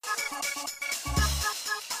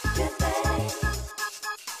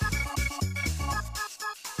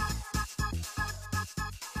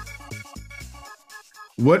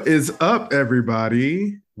What is up,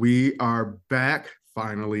 everybody? We are back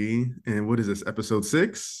finally. And what is this, episode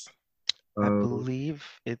six? I Uh, believe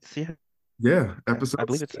it's yeah. yeah, I episode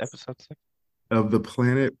believe it's six episode 6. of the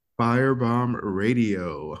Planet Firebomb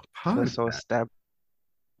Radio Feel podcast. so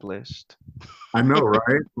established. I know,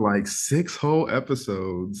 right? Like six whole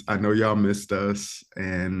episodes. I know y'all missed us.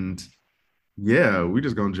 And yeah, we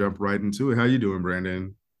just gonna jump right into it. How you doing,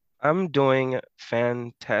 Brandon? I'm doing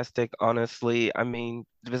fantastic, honestly. I mean,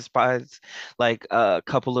 despite like a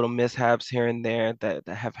couple little mishaps here and there that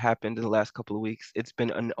have happened in the last couple of weeks, it's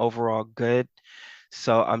been an overall good.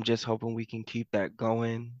 So I'm just hoping we can keep that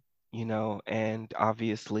going, and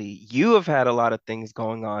obviously you have had a lot of things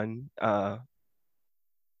going on,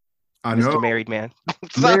 I know. Mr. Married Man.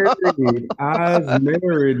 So Married, I's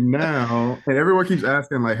married now. And everyone keeps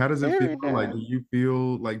asking, like, how does it feel? married Like, now. do you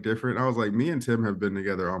feel like different? I was like, me and Tim have been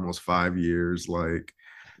together almost 5 years.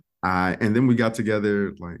 And then we got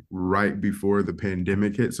together like right before the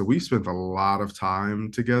pandemic hit. So we spent a lot of time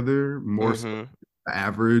together, more so Mm-hmm. than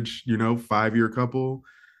average, 5 year couple.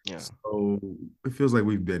 Yeah. So it feels like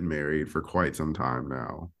we've been married for quite some time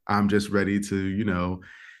now. I'm just ready to,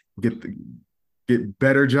 get the get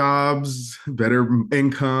better jobs, better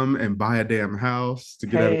income, and buy a damn house to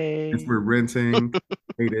get out of it's Hey. we're renting.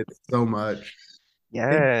 Hate it so much.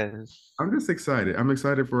 And Yes. I'm just excited. I'm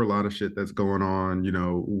excited for a lot of shit that's going on,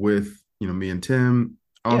 with me and Tim,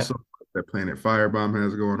 Yeah. also that Planet Firebomb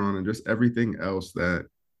has going on, and just everything else that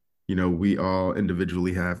we all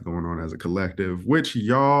individually have going on as a collective, which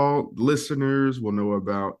y'all listeners will know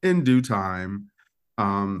about in due time.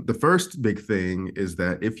 The first big thing is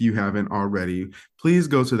that if you haven't already, please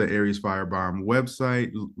go to the Aries Firebomb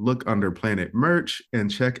website, look under Planet Merch, and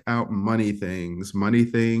check out Money Things. Money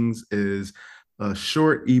Things is a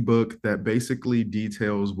short ebook that basically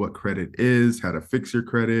details what credit is, how to fix your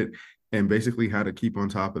credit, and basically how to keep on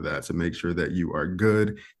top of that to make sure that you are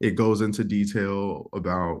good. It goes into detail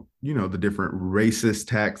about, the different racist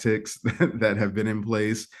tactics that have been in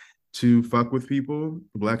place to fuck with people,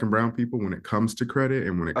 black and brown people, when it comes to credit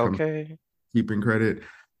and when it comes to Okay. keeping credit.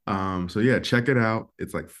 So yeah, check it out.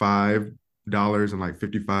 It's like $5 and like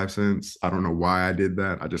 55 cents. I don't know why I did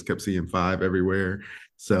that. I just kept seeing five everywhere.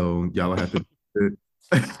 So y'all have to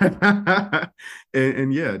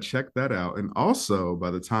and yeah, check that out. And also, by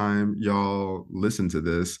the time y'all listen to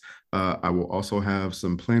this, I will also have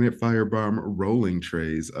some Planet Firebomb rolling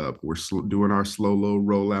trays up. We're doing our slow low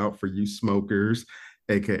rollout for you smokers,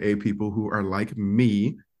 aka people who are like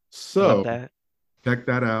me. Love So that. check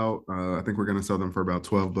that out. I think we're going to sell them for about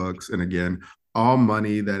 $12. And again, all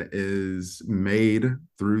money that is made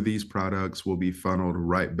through these products will be funneled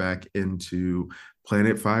right back into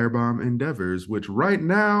Planet Firebomb endeavors, which right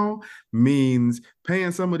now means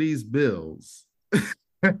paying some of these bills.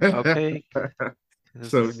 Okay.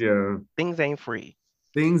 So 'Cause yeah, things ain't free.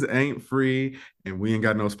 things ain't free and we ain't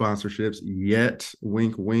got no sponsorships yet.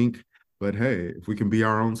 Wink, wink. But hey, if we can be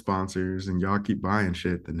our own sponsors and y'all keep buying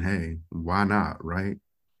shit, then hey, why not, right?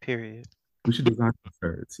 Period. We should design some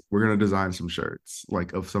shirts. We're gonna design some shirts,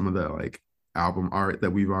 like of some of the like album art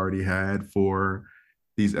that we've already had for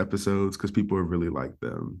these episodes, because people have really liked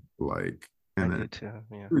them. Like, I and then did too.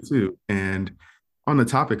 Yeah. me too. And on the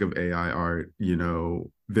topic of AI art,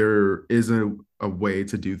 there is a way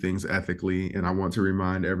to do things ethically. And I want to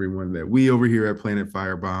remind everyone that we over here at Planet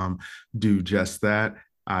Firebomb do just that.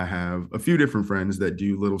 I have a few different friends that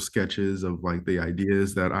do little sketches of like the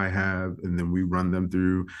ideas that I have, and then we run them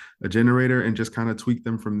through a generator and just kind of tweak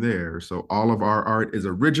them from there. So all of our art is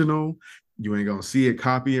original. You ain't gonna see it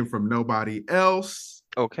copying from nobody else.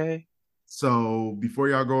 Okay. So before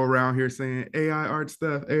y'all go around here saying AI art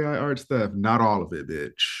stuff, not all of it,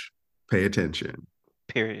 bitch. Pay attention.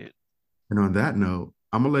 Period. And on that note,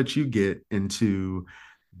 I'm gonna let you get into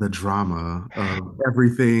the drama of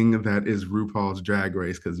everything that is RuPaul's Drag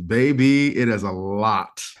Race, because baby, it is a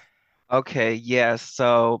lot. Okay. Yeah.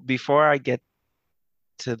 So before I get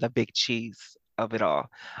to the big cheese of it all,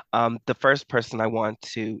 the first person I want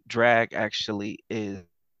to drag actually is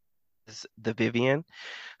the Vivian,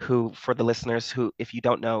 who, for the listeners who, if you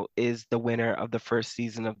don't know, is the winner of the first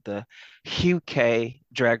season of the UK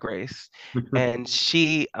Drag Race. And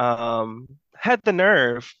she had the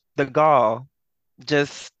nerve, the gall,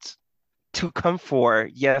 just to come for,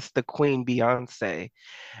 yes, the Queen Beyonce,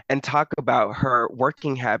 and talk about her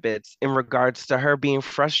working habits in regards to her being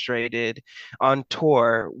frustrated on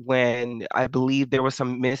tour when I believe there was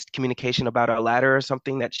some miscommunication about a ladder or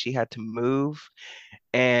something that she had to move.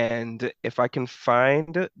 And if I can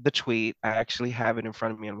find the tweet, I actually have it in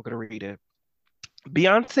front of me. I'm going to read it.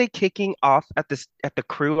 Beyonce kicking off at the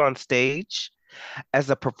crew on stage. As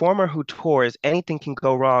a performer who tours, anything can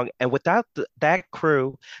go wrong, and without that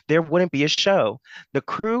crew, there wouldn't be a show. The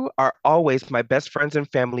crew are always my best friends and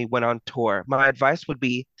family when on tour. My advice would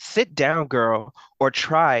be sit down, girl, or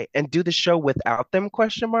try and do the show without them,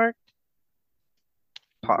 question mark.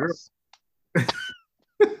 Girl. Pause.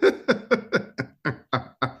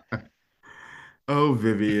 Oh,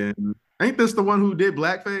 Vivian. Ain't this the one who did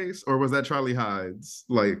blackface? Or was that Charlie Hides?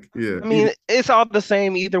 Like, yeah. I mean, it's all the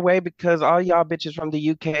same either way because all y'all bitches from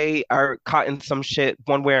the UK are caught in some shit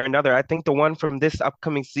one way or another. I think the one from this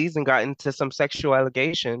upcoming season got into some sexual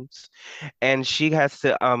allegations and she has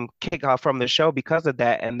to kick off from the show because of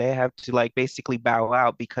that, and they have to like basically bow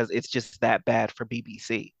out because it's just that bad for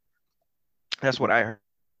BBC. That's what I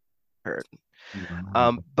heard.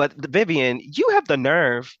 Wow. But Vivian, you have the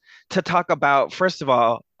nerve to talk about, first of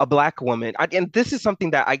all, a black woman. And this is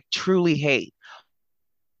something that I truly hate.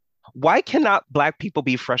 Why cannot black people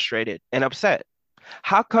be frustrated and upset?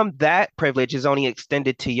 How come that privilege is only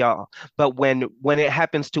extended to y'all? But when it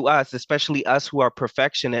happens to us, especially us who are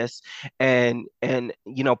perfectionists and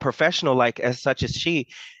professional like as such as she,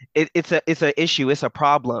 it's a issue, it's a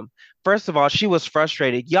problem. First of all, she was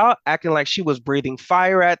frustrated. Y'all acting like she was breathing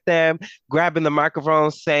fire at them, grabbing the microphone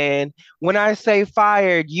saying, "When I say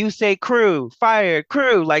fired, you say crew, fired,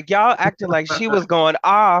 crew." Like y'all acting like she was going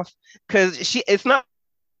off because it's not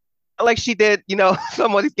like she did,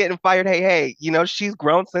 somebody's getting fired. Hey, hey, she's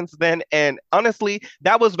grown since then. And honestly,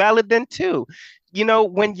 that was valid then too.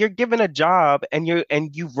 When you're given a job and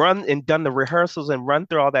you've run and done the rehearsals and run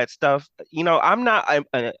through all that stuff, I'm not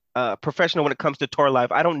a professional when it comes to tour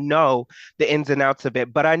life. I don't know the ins and outs of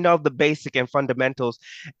it, but I know the basic and fundamentals.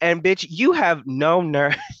 And bitch, you have no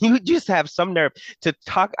nerve. You just have some nerve to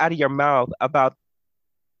talk out of your mouth about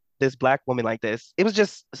this black woman like this. It was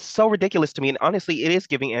just so ridiculous to me. And honestly, it is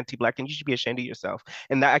giving anti-black, and you should be ashamed of yourself.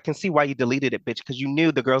 And that I can see why you deleted it, bitch, because you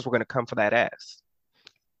knew the girls were gonna come for that ass.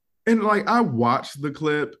 And like I watched the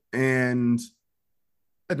clip and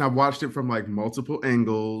I watched it from like multiple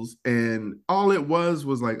angles, and all it was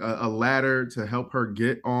like a ladder to help her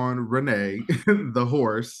get on Renee, the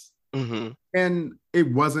horse, Hmm. and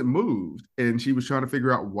it wasn't moved. And she was trying to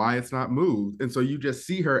figure out why it's not moved. And so you just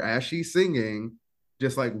see her as she's singing,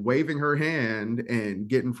 just like waving her hand and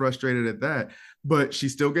getting frustrated at that. But she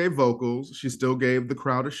still gave vocals, she still gave the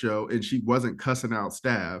crowd a show, and she wasn't cussing out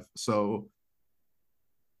staff. So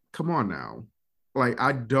come on now. Like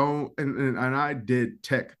I don't and I did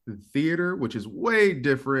tech theater, which is way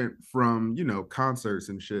different from, concerts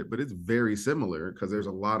and shit, but it's very similar because there's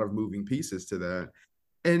a lot of moving pieces to that.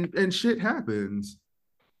 And shit happens.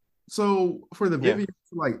 So for the Yeah. Vivian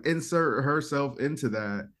to like insert herself into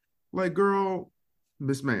that, like girl,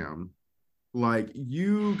 Miss Ma'am, like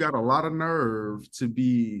you got a lot of nerve to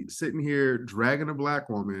be sitting here dragging a black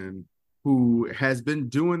woman who has been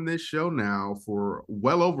doing this show now for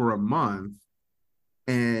well over a month,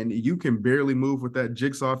 and you can barely move with that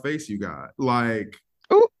jigsaw face you got. Like,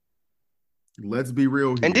 Ooh, let's be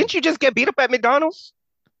real and here. didn't you just get beat up at McDonald's?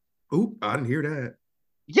 Oop, I didn't hear that.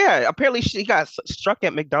 Yeah, apparently she got struck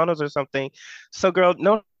at McDonald's or something. So, girl,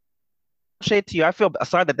 no shade to you. I feel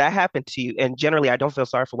sorry that that happened to you. And generally, I don't feel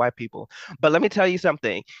sorry for white people. But let me tell you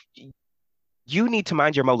something. You need to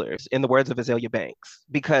mind your molars, in the words of Azalea Banks,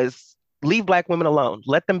 because leave black women alone.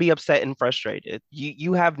 Let them be upset and frustrated.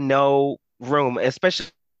 You have no room,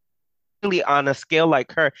 especially on a scale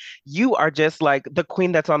like her. You are just like the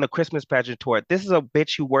queen that's on the Christmas pageant tour. This is a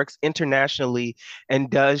bitch who works internationally and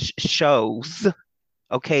does shows,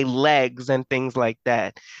 okay, legs and things like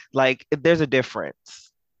that. Like there's a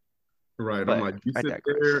difference, Right. I'm but like, you I sit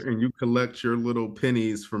there digress. and you collect your little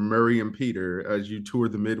pennies from Murray and Peter as you tour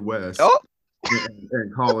the Midwest Oh,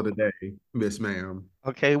 and call it a day, Miss Ma'am.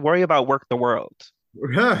 okay. Worry about work the world,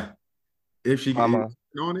 If she is mama.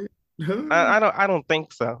 on it. I don't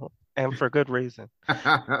think so, and for good reason.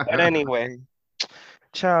 But anyway,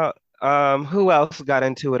 child, who else got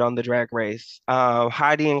into it on the drag race?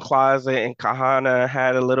 Heidi and Closet and Kahana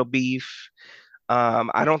had a little beef.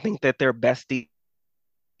 I don't think that they're besties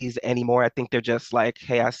anymore. I think they're just like,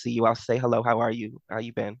 hey, I see you. I'll say hello. How are you? How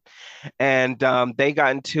you been? And they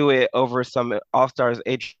got into it over some All Stars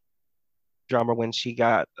age drama when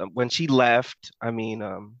she left. I mean,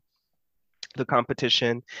 the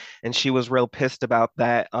competition, and she was real pissed about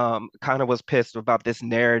that. Kind of was pissed about this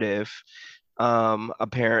narrative,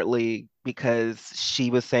 apparently because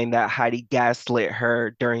she was saying that Heidi gaslit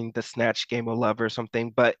her during the Snatch Game of Love or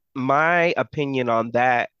something. But my opinion on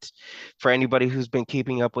that, for anybody who's been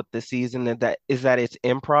keeping up with the season, is that it's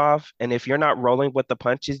improv, and if you're not rolling with the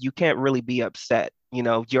punches, you can't really be upset.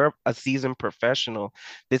 you're a seasoned professional.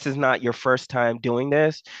 This is not your first time doing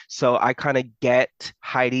this. So I kind of get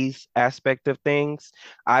Heidi's aspect of things.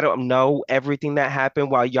 I don't know everything that happened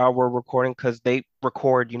while y'all were recording because they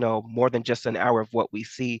record, more than just an hour of what we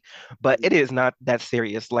see. But it is not that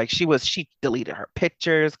serious. Like she deleted her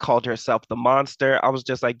pictures, called herself the monster. I was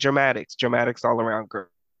just like, dramatics, dramatics all around, girl.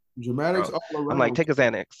 Dramatics all I'm like, around. take a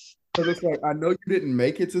Xanax. So it's like I know you didn't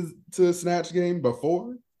make it to Snatch Game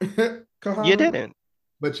before, You Kahana, didn't.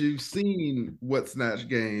 but you've seen what Snatch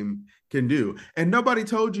Game can do. And nobody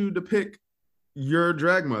told you to pick your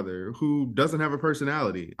drag mother who doesn't have a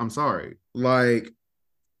personality. I'm sorry. Like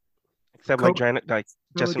Except like Coco's Janet, like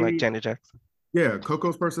dressing like personality, Janet Jackson. yeah,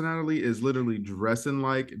 Coco's personality is literally dressing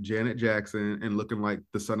like Janet Jackson and looking like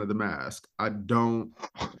the son of the mask. I don't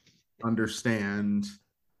understand.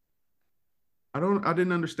 I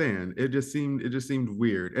didn't understand. It just seemed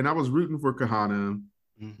weird. And I was rooting for Kahana.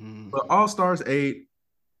 Hmm. But All Stars 8,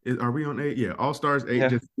 are we on 8? Yeah, All Stars 8 Yeah.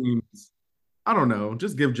 just seems, I don't know,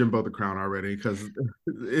 just give Jimbo the crown already because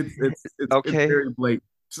it's Okay. very blatant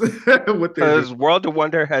what they're doing. Because World of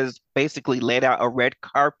Wonder has basically laid out a red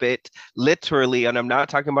carpet, literally, and I'm not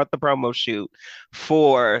talking about the promo shoot,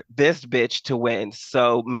 for this bitch to win.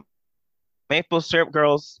 So, Maple Syrup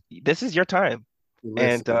Girls, this is your time.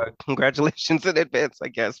 And Listen, congratulations in advance, I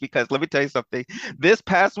guess, because let me tell you something. This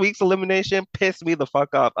past week's elimination pissed me the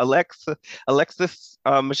fuck off. Alexis,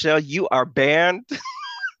 Michelle, you are banned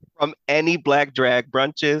from any black drag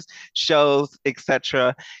brunches, shows,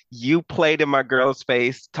 etc. You played in my girl's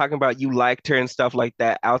face, talking about you liked her and stuff like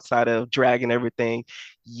that outside of drag and everything.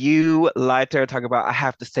 You lied to her, talking about I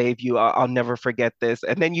have to save you. I'll never forget this,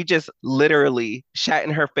 and then you just literally shat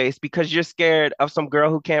in her face because you're scared of some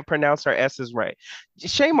girl who can't pronounce her s's right.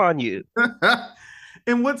 Shame on you.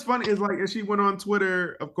 and what's funny is like as she went on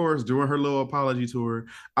Twitter, of course, doing her little apology tour,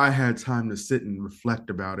 I had time to sit and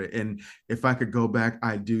reflect about it. And if I could go back,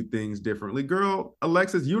 I'd do things differently. Girl,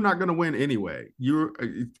 Alexis, you're not gonna win anyway.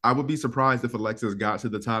 I would be surprised if Alexis got to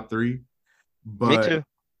the top three, Me but too,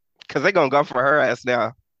 because they're gonna go for her ass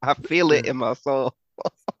now. I feel it in my soul.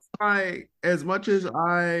 I as much as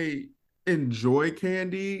I enjoy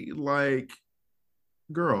Candy, like,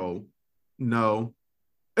 girl, no.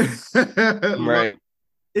 Like, Right.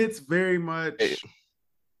 it's very much,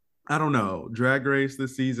 I don't know, Drag Race this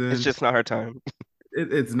It's season. just not her time.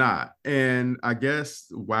 It's not. And I guess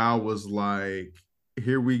WoW was like,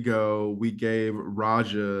 here we go. We gave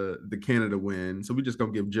Raja the Canada win. So we just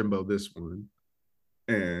gonna give Jimbo this one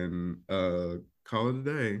and call it a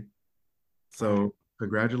day. Right. So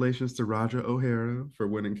congratulations to Raja O'Hara for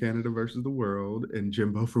winning Canada versus the world and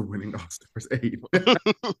Jimbo for winning All Stars 8.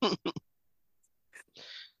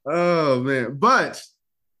 Oh man. But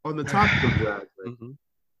on the topic of Drag Race, Mhm.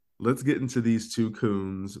 let's get into these two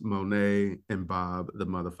coons, Monet and Bob, the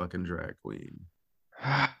motherfucking drag queen.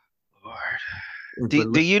 Lord. And Do, for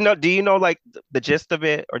do you know like the gist of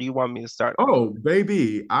it, or do you want me to start off? oh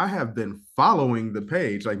baby, I have been following the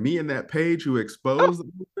page. Like me and that page who Oh, exposed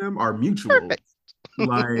them are mutual. perfect.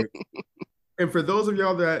 Like, and for those of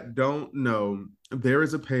y'all that don't know, there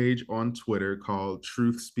is a page on Twitter called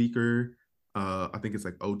Truth Speaker. I think it's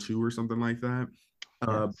like O2 or something like that.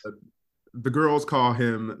 Yes. But the girls call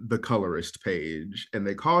him the colorist page, and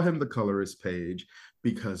they call him the colorist page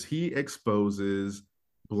because he exposes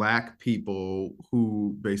black people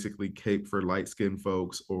who basically cape for light skinned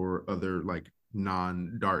folks or other like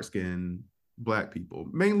non dark skinned black people,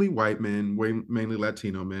 mainly white men, mainly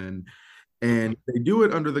Latino men. Hmm. And they do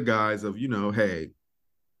it under the guise of, hey,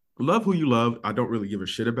 love who you love. I don't really give a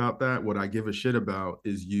shit about that. What I give a shit about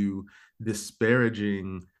is you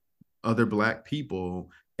disparaging other black people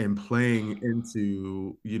and playing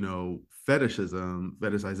into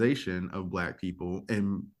fetishization of black people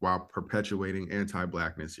and while perpetuating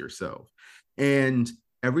anti-blackness yourself. And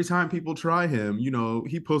every time people try him,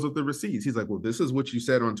 he pulls up the receipts. He's like, well, this is what you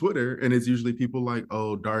said on Twitter. And it's usually people like,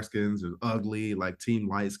 oh, dark skins are ugly, like team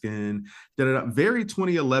white skin, very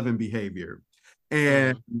 2011 behavior.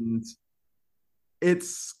 And Hmm.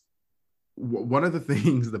 it's one of the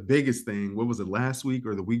things, the biggest thing, what was it, last week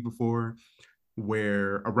or the week before,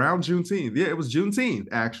 where around Juneteenth, yeah, it was Juneteenth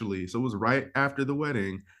actually. So it was right after the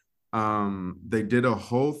wedding. They did a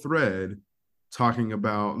whole thread talking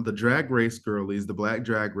about the drag race girlies, the black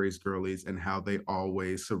drag race girlies, and how they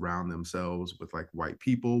always surround themselves with like white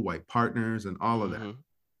people, white partners, and all of that. Hmm.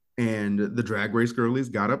 And the drag race girlies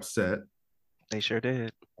got upset They sure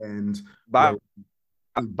did. and they Bob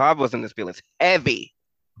Bob was in his feelings heavy.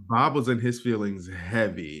 Bob was in his feelings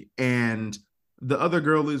heavy. And the other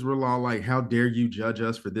girlies were all like, how dare you judge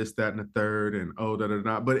us for this, that, and the third, and oh, da, da,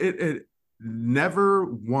 da. But it never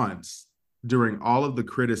once during all of the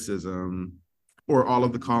criticism or all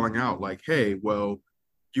of the calling out, like, hey, well,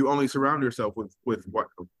 you only surround yourself with what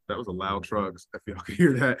that was a loud truck. If y'all could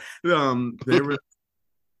hear that. There was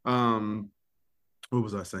um what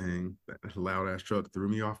was I saying? That loud ass truck threw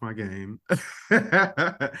me off my game.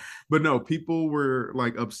 But no, people were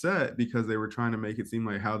like upset because they were trying to make it seem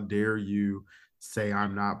like, how dare you say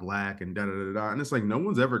I'm not black and da da da da. And it's like, no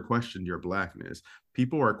one's ever questioned your blackness.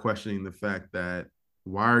 People are questioning the fact that,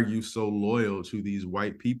 why are you so loyal to these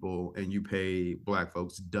white people and you pay black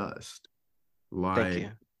folks dust? Thank Like,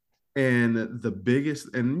 you. and the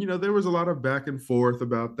biggest, and there was a lot of back and forth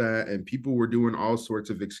about that, and people were doing all sorts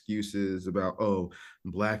of excuses about, oh,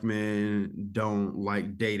 black men don't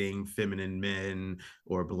like dating feminine men,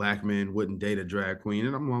 or black men wouldn't date a drag queen.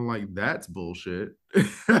 And I'm like, that's bullshit.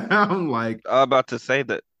 I'm like, I'm about to say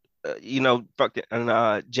that, fucking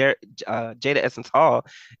Jada Essence Hall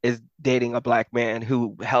is dating a black man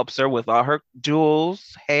who helps her with all her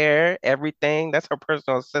jewels, hair, everything. That's her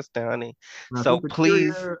personal assistant, honey. and I So think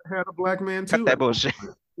please Victoria had a black man cut too that at one bullshit.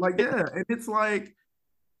 point. Like, yeah, and it's like,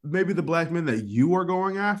 maybe the black men that you are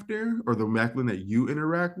going after, or the black men that you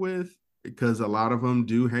interact with, because a lot of them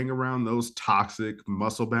do hang around those toxic,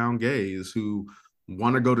 muscle bound gays who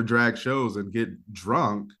want to go to drag shows and get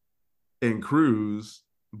drunk and cruise,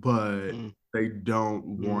 but Mm, they don't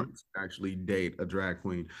mm, want to actually date a drag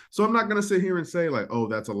queen. So I'm not going to sit here and say like, oh,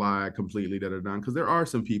 that's a lie completely, da da da, because there are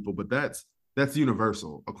some people, but that's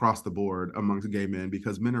universal across the board amongst gay men,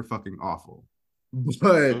 because men are fucking awful.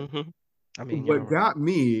 But hmm I mean, you're what right. got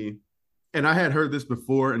me, and I had heard this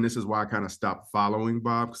before, and this is why I kind of stopped following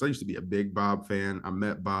Bob, because I used to be a big Bob fan. I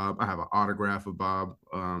met Bob. I have an autograph of Bob,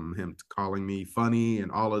 him calling me funny and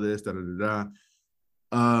all of this, da da da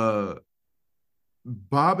da.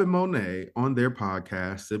 Bob and Monet on their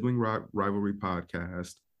podcast, Sibling Rivalry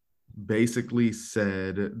Podcast, basically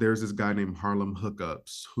said there's this guy named Harlem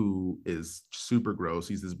Hookups who is super gross.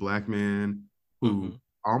 He's this black man who Hmm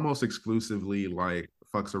almost exclusively like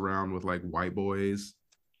fucks around with like white boys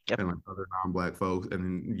Yep. and like other non-black folks,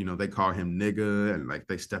 and they call him nigga, and like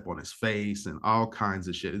they step on his face and all kinds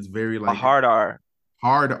of shit. It's very A like hard R.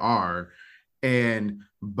 hard R. And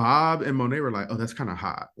Bob and Monet were like, oh, that's kind of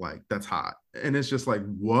hot, like that's hot. And it's just like,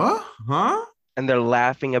 what, huh? And they're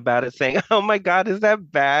laughing about it, saying, "Oh my God, is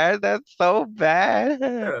that bad? That's so bad."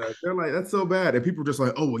 Yeah, they're like, that's so bad. And people are just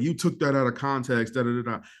like, oh, well, you took that out of context, da da da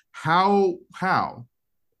da. How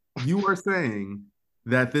you are saying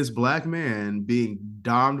that this black man being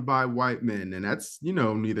domed by white men, and that's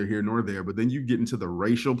neither here nor there, but then you get into the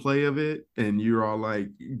racial play of it, and you're all like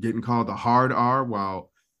getting called the hard R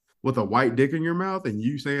while with a white dick in your mouth, and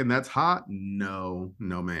you saying that's hot? No,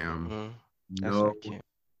 no, ma'am. Mm-mm. That's No, not cute.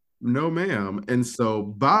 no, ma'am. And so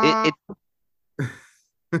It, Bob,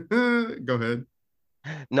 it go ahead.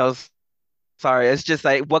 no, sorry. It's just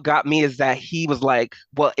like what got me is that he was like,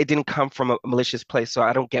 "Well, it didn't come from a malicious place, so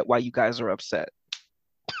I don't get why you guys are upset."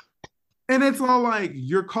 And it's all like,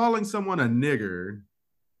 you're calling someone a nigger.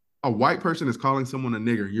 A white person is calling someone a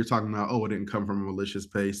nigger. You're talking about, oh, it didn't come from a malicious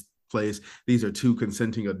place. These are two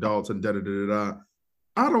consenting adults and da da da da.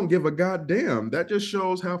 I don't give a goddamn. That just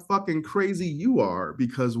shows how fucking crazy you are.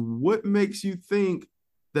 Because what makes you think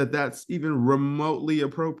that that's even remotely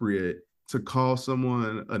appropriate to call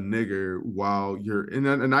someone a nigger while you're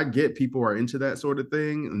and I get people are into that sort of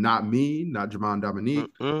thing. Not me, not Jamon Dominique,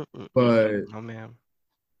 but Oh man.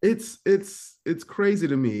 it's crazy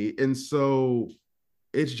to me. And so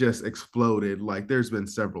it's just exploded. Like, there's been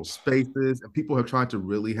several spaces, and people have tried to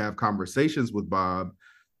really have conversations with Bob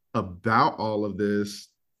about all of this,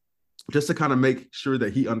 just to kind of make sure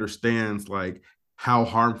that he understands like how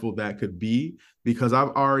harmful that could be. Because I've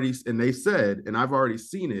already, and they said, and I've already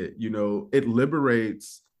seen it, it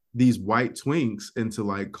liberates these white twinks into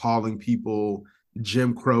like calling people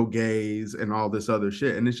Jim Crow gays and all this other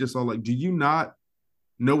shit. And it's just all like, do you not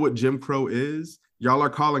know what Jim Crow is? Y'all are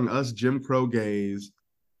calling us Jim Crow gays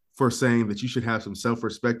for saying that you should have some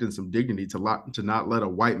self-respect and some dignity to not let a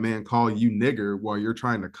white man call you nigger while you're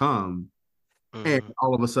trying to come, and Hmm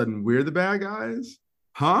all of a sudden we're the bad guys,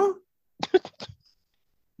 huh?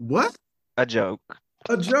 What? A joke.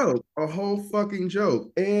 A joke, a whole fucking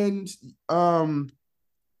joke. And um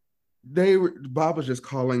they were Bob was just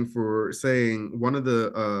calling for saying, one of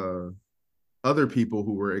the other people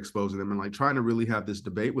who were exposing them and like trying to really have this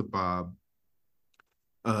debate with Bob,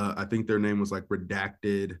 I think their name was like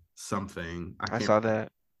redacted something, I I can't. saw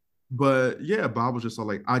that. But yeah, Bob was just all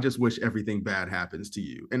like, I just wish everything bad happens to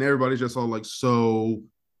you. And everybody's just all like, so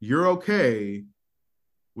you're okay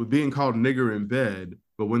with being called nigger in bed,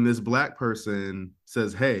 but when this black person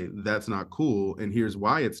says, hey, that's not cool, and here's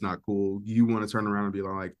why it's not cool, you want to turn around and be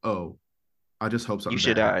like, oh. I just hope You something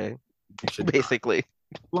should bad happens. die, You should die. basically.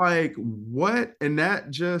 Like what? And that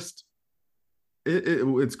just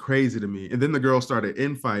it's crazy to me. And then the girl started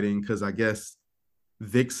infighting because I guess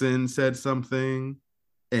Vixen said something,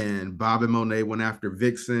 and Bob and Monet went after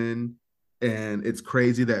Vixen. And it's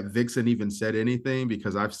crazy that Vixen even said anything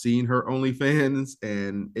because I've seen her OnlyFans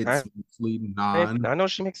and it's I mostly I know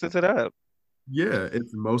she mixes it up. yeah,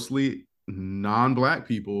 it's mostly non-black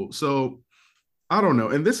people. So I don't know.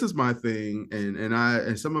 And this is my thing.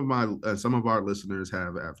 And some of our listeners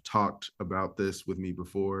have talked about this with me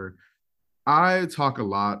before. I talk a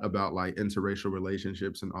lot about like interracial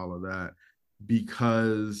relationships and all of that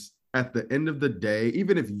because at the end of the day,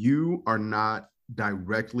 even if you are not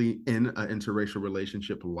directly in an interracial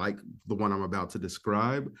relationship like the one I'm about to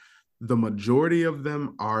describe, the majority of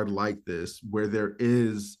them are like this, where there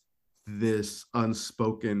is this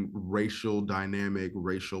unspoken racial dynamic,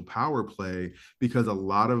 racial power play, because a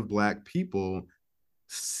lot of Black people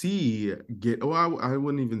see get oh I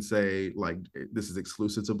wouldn't even say like this is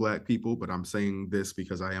exclusive to Black people, but I'm saying this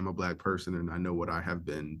because I am a Black person and I know what I have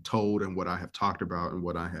been told and what I have talked about and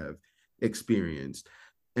what I have experienced.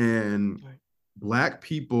 And Right. Black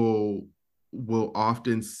people will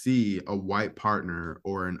often see a white partner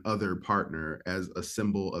or an other partner as a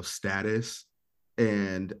symbol of status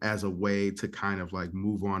and as a way to kind of like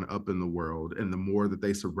move on up in the world. And the more that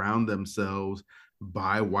they surround themselves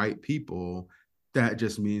by white people, that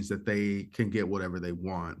just means that they can get whatever they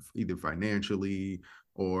want, either financially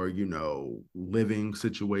or, you know, living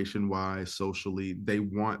situation wise, socially. They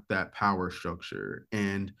want that power structure.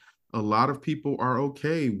 And a lot of people are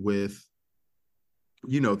okay with,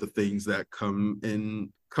 you know, the things that come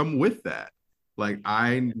with that. Like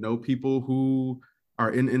I know people who are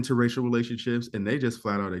in interracial relationships and they just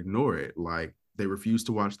flat out ignore it. Like they refuse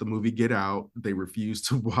to watch the movie Get Out. They refuse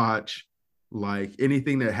to watch like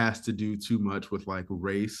anything that has to do too much with like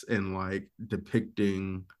race and like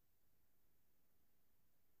depicting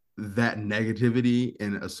that negativity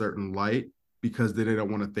in a certain light, because then they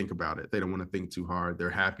don't want to think about it. They don't want to think too hard. They're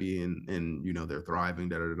happy and you know they're thriving,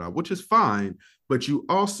 da, da, da, which is fine. But you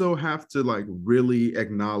also have to like really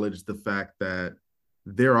acknowledge the fact that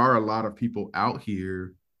there are a lot of people out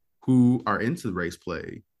here who are into race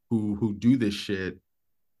play, who do this shit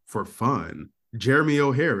for fun. Jeremy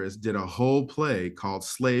O'Harris did a whole play called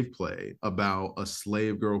Slave Play about a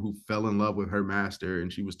slave girl who fell in love with her master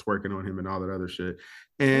and she was twerking on him and all that other shit.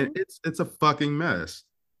 And Mhm. it's a fucking mess.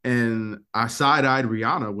 And I side-eyed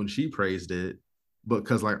Rihanna when she praised it,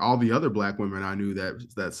 because like all the other Black women I knew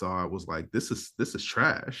that saw it was like, this is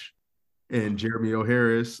trash. And Jeremy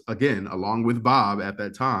O'Harris, again, along with Bob at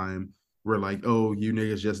that time, were like, "Oh, you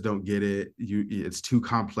niggas just don't get it. It's too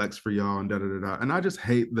complex for y'all." And da da da da. And I just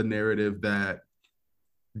hate the narrative that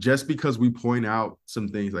just because we point out some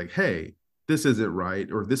things like, "Hey, this isn't right,"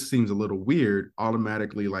 or "This seems a little weird,"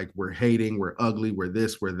 automatically like we're hating, we're ugly, we're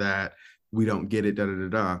this, we're that, we don't get it, da da da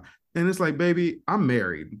da. And it's like, baby, I'm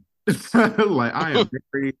married. Like I am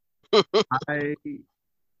married. I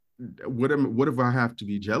what if I have to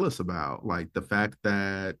be jealous about? Like the fact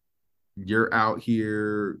that you're out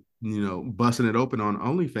here, you know, busting it open on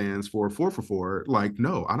OnlyFans for 4 for 4. Like,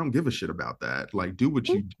 no, I don't give a shit about that. Like, do what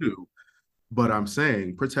you do. But I'm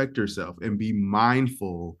saying protect yourself and be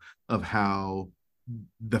mindful of how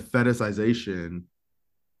the fetishization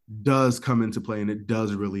does come into play and it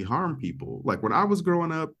does really harm people. Like when I was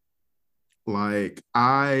growing up, like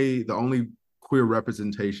the only queer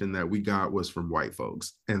representation that we got was from white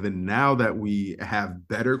folks. And then now that we have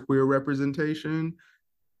better queer representation,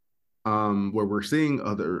 where we're seeing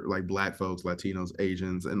other like Black folks, Latinos,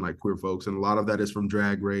 Asians, and like queer folks, and a lot of that is from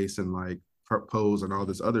Drag Race and like Pose and all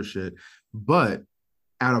this other shit. But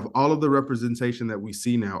out of all of the representation that we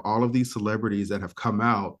see now, all of these celebrities that have come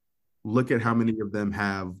out, look at how many of them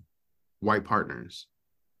have white partners.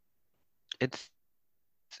 It's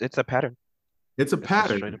it's a pattern. It's a It's a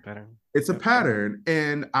straight pattern. up pattern. It's a Yep. pattern.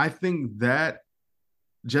 And I think that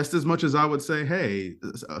just as much as I would say, hey,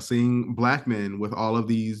 seeing Black men with all of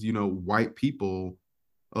these, you know, white people,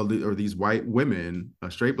 or these white women,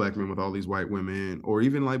 straight Black men with all these white women, or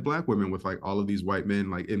even like Black women with like all of these white men,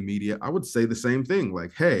 like in media, I would say the same thing.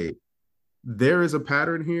 Like, hey, there is a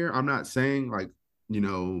pattern here. I'm not saying like, you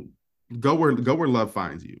know, go where love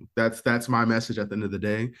finds you. That's my message at the end of the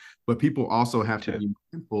day. But people also Me have to too. be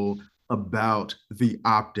mindful about the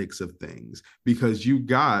optics of things, because you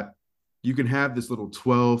can have this little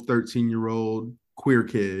 12, 13-year-old queer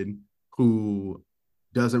kid who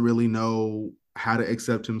doesn't really know how to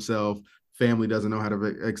accept himself. Family doesn't know how to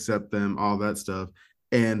accept them, all that stuff.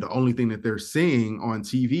 And the only thing that they're seeing on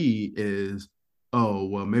TV is, oh,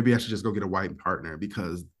 well, maybe I should just go get a white partner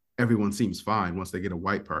because everyone seems fine once they get a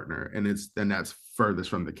white partner, and that's furthest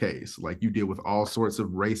from the case. Like, you deal with all sorts of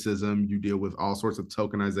racism, you deal with all sorts of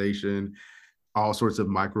tokenization, all sorts of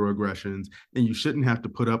microaggressions, and you shouldn't have to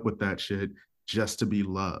put up with that shit just to be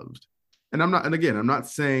loved. And again, I'm not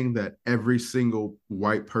saying that every single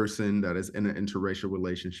white person that is in an interracial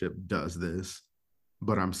relationship does this,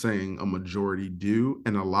 but I'm saying a majority do.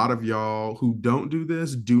 And a lot of y'all who don't do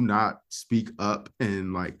this do not speak up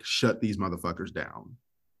and like shut these motherfuckers down.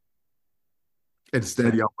 Instead,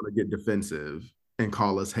 Exactly. y'all want to get defensive and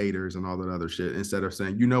call us haters and all that other shit instead of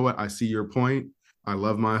saying, you know what, I see your point. I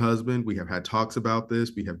love my husband. We have had talks about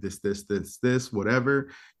this. We have this,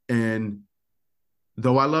 whatever. And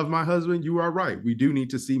though I love my husband, you are right. We do need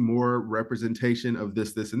to see more representation of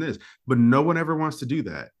this, and this. But no one ever wants to do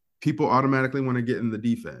that. People automatically want to get in the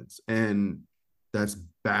defense. And that's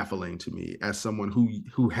baffling to me as someone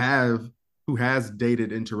who has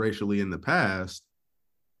dated interracially in the past.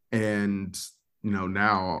 And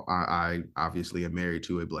now I obviously am married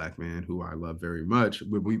to a black man who I love very much.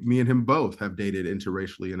 Me and him both have dated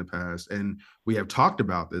interracially in the past, and we have talked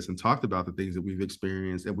about this and talked about the things that we've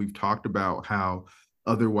experienced, and we've talked about how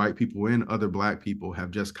other white people and other black people have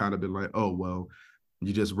just kind of been like, oh, well,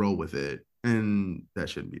 you just roll with it, and that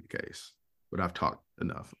shouldn't be the case. But I've talked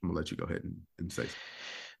enough. I'm gonna let you go ahead and say something.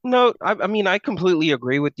 No, I mean, I completely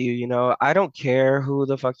agree with you. I don't care who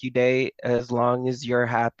the fuck you date as long as you're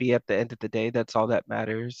happy at the end of the day. That's all that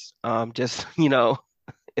matters. Just,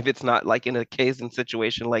 if it's not like in a case and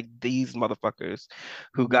situation like these motherfuckers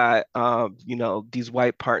who got, these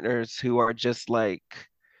white partners who are just like,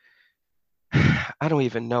 I don't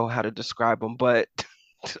even know how to describe them, but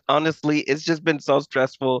honestly, it's just been so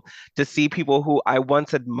stressful to see people who I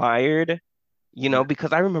once admired,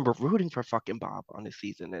 because I remember rooting for fucking Bob on this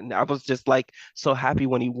season. And I was just like so happy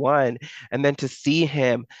when he won. And then to see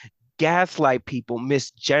him gaslight people,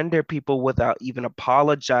 misgender people without even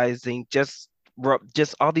apologizing, just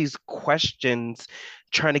all these questions,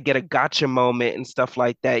 trying to get a gotcha moment and stuff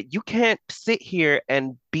like that. You can't sit here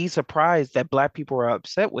and be surprised that Black people are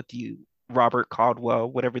upset with you, Robert Caldwell,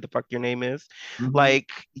 whatever the fuck your name is. Mm-hmm. Like,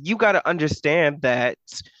 you got to understand that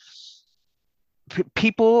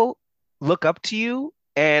people look up to you.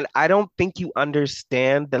 And I don't think you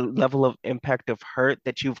understand the level of impact of hurt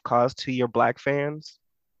that you've caused to your Black fans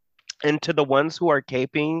and to the ones who are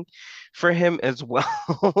caping for him as well.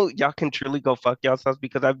 Y'all can truly go fuck yourselves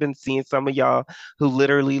because I've been seeing some of y'all who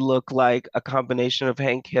literally look like a combination of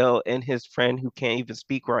Hank Hill and his friend who can't even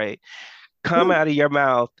speak right come out of your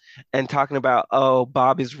mouth and talking about, oh,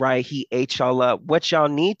 Bob is right. He ate y'all up. What y'all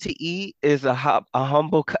need to eat is a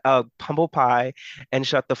humble pie and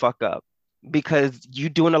shut the fuck up because you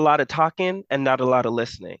doing a lot of talking and not a lot of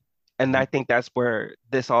listening. And I think that's where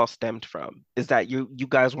this all stemmed from, is that you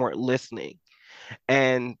guys weren't listening.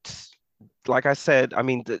 And like I said, I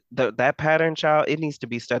mean, that pattern, child, it needs to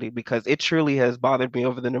be studied because it truly has bothered me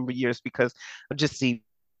over the number of years because I just see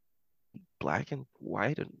black and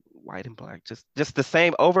white and white and black just the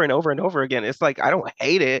same over and over and over again. It's like I don't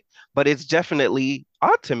hate it, but it's definitely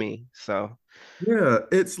odd to me. So Yeah,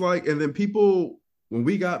 it's like, and then people, when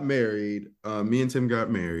we got married, me and Tim got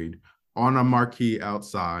married on a marquee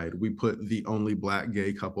outside. We put the only black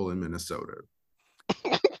gay couple in Minnesota,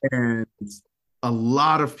 and a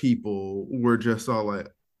lot of people were just all like,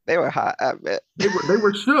 they were hot, I bet. they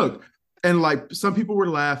were shook, and like some people were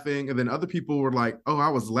laughing, and then other people were like, oh, I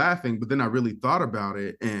was laughing, but then I really thought about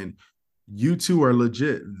it, and you two are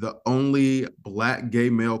legit the only black gay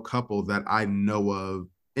male couple that I know of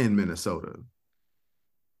in Minnesota.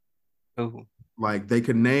 Ooh. Like, they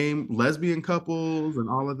could name lesbian couples and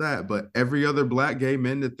all of that, but every other black gay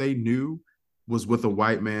men that they knew was with a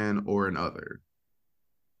white man or an other.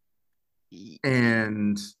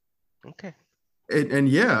 And Okay. and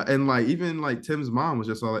yeah, and like even like Tim's mom was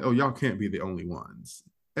just all like, "Oh, y'all can't be the only ones."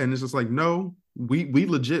 And it's just like, no, we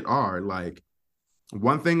legit are. Like,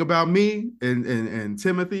 one thing about me and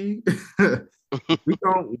Timothy,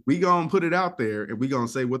 we gonna put it out there and we gonna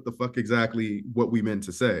say what the fuck exactly what we meant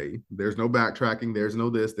to say. There's no backtracking, there's no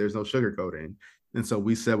this, there's no sugarcoating. And so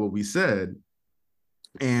we said what we said,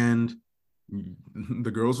 and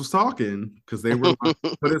the girls was talking because they were like,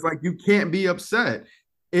 but it's like, you can't be upset.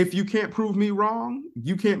 If you can't prove me wrong,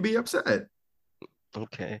 you can't be upset.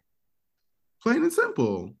 Okay. Plain and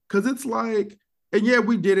simple. Because it's like, and yeah,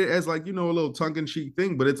 we did it as like, a little tongue-in-cheek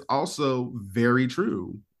thing, but it's also very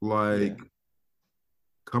true. Yeah. Like,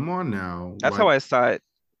 come on now. That's Like, how I saw it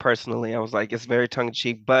personally. I was like, it's very tongue in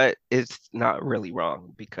cheek, but it's not really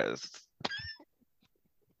wrong because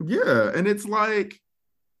yeah. And it's like,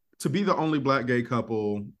 to be the only black gay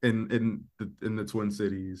couple in the Twin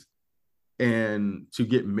Cities, And to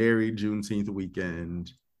get married Juneteenth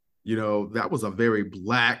weekend, that was a very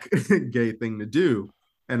black gay thing to do.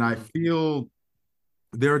 And I Mhm. feel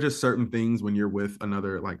there are just certain things when you're with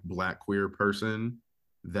another like black queer person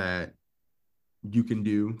that you can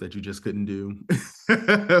do that you just couldn't do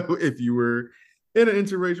if you were in an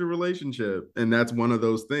interracial relationship. And that's one of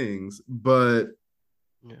those things. But,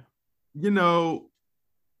 Yeah. you know,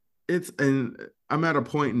 and I'm at a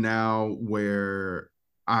point now where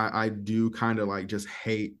I do kind of like just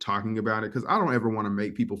hate talking about it because I don't ever want to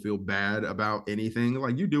make people feel bad about anything.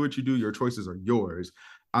 Like you do what you do, your choices are yours.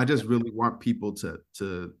 I just Yep. really want people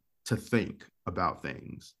to think about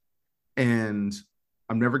things. And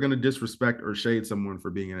I'm never going to disrespect or shade someone for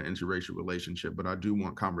being in an interracial relationship, but I do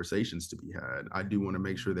want conversations to be had. I do want to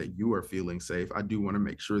make sure that you are feeling safe. I do want to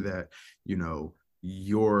make sure that,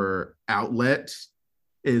 your outlet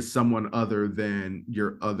is someone other than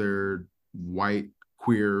your other white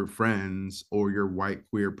queer friends or your white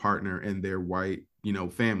queer partner and their white,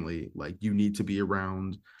 family. Like you need to be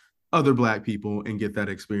around other black people and get that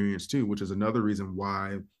experience too, which is another reason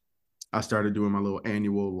why I started doing my little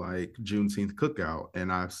annual like Juneteenth cookout.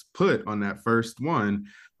 And I put on that first one,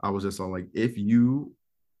 I was just all like, if you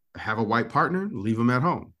have a white partner, leave them at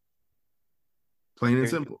home. Plain and Period.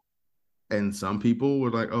 simple. And some people were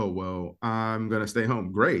like, oh, well, I'm going to stay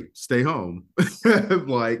home. Great, stay home.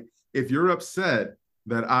 Like, if you're upset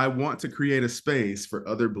that I want to create a space for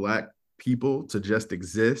other black people to just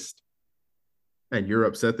exist, and you're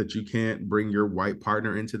upset that you can't bring your white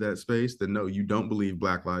partner into that space, then no, you don't believe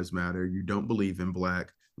Black Lives Matter. You don't believe in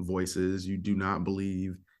Black voices. You do not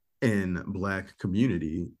believe in Black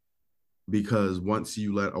community because once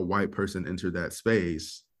you let a white person enter that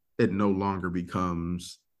space, it no longer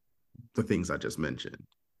becomes the things I just mentioned.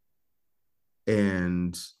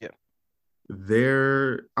 And Yeah.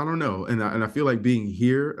 I don't know. And I feel like being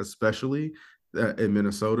here, especially in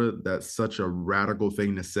Minnesota, that's such a radical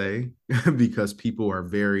thing to say because people are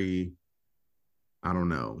very, I don't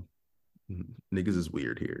know, niggas is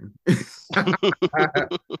weird here.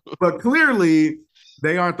 But clearly,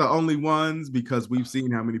 they aren't the only ones because we've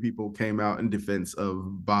seen how many people came out in defense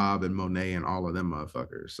of Bob and Monet and all of them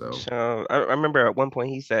motherfuckers. So, So I remember at one point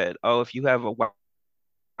he said, "Oh, if you have a white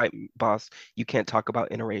boss, you can't talk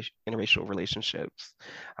about interracial relationships."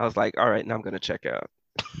 I was like, "All right, now I'm gonna check out."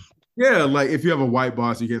 yeah, like if you have a white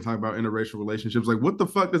boss, you can't talk about interracial relationships. Like, what the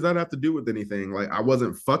fuck does that have to do with anything? Like, I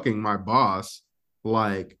wasn't fucking my boss.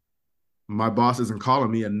 Like, my boss isn't calling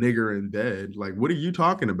me a nigger in bed. Like, what are you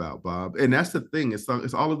talking about, Bob? And that's the thing. It's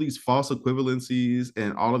all of these false equivalencies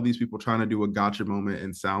and all of these people trying to do a gotcha moment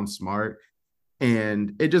and sound smart.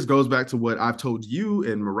 And it just goes back to what I've told you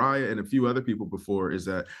and Mariah and a few other people before is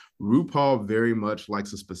that RuPaul very much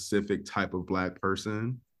likes a specific type of black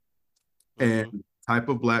person. And Hmm. type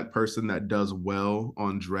of black person that does well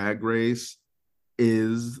on Drag Race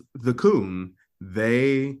is the coon.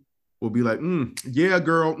 They will be like, yeah,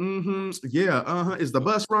 girl, yeah, is the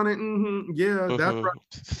bus running? Yeah, that's Hmm. right.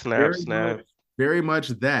 Snap, Very snap. much, very much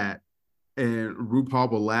that. And RuPaul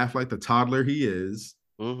will laugh like the toddler he is.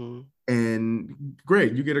 Hmm. And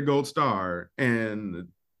great, you get a gold star. And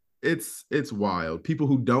it's wild. People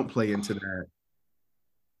who don't play into that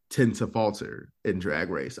tend to falter in Drag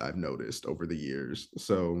Race, I've noticed over the years.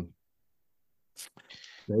 So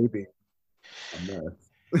maybe a mess.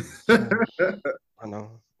 Yeah, I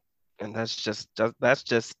know. And that's just the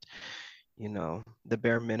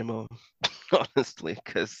bare minimum, honestly,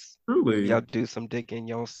 because if y'all Truly, do some digging,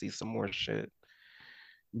 y'all see some more shit.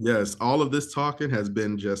 yes, all of this talking has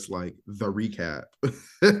been just like the recap.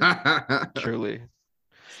 Truly.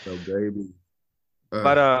 So, baby,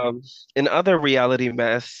 But uh, in other reality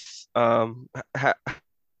mess, how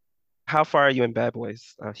far are you in Bad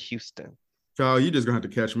Boys, Houston? Kyle, you just gonna have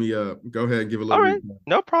to catch me up. Go ahead and give a All little right, recap.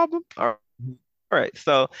 no problem. All right,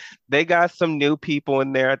 so they got some new people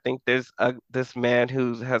in there. I think there's this man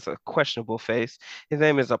who has a questionable face. His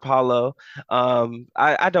name is Apollo.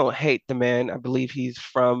 I don't hate the man. I believe he's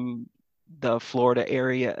from the Florida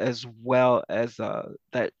area as well as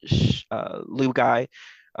that Lou guy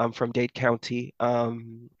from Dade County.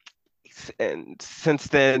 And since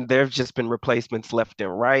then, there have just been replacements left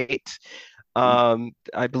and right.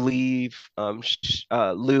 I believe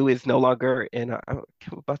Lou is no longer in. I'm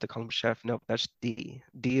about to call him chef. No, that's D.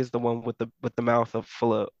 D is the one with the mouth of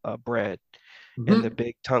full of bread and the Mhm.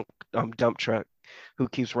 big dump truck who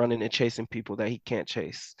keeps running and chasing people that he can't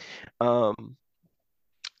chase. Um,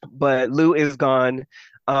 but Lou is gone.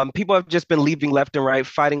 People have just been leaving left and right,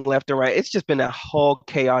 fighting left and right. It's just been a whole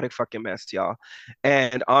chaotic fucking mess, y'all.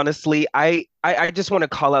 And honestly, I just want to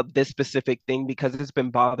call out this specific thing because it's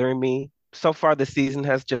been bothering me. so far this season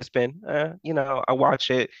has just been, I watch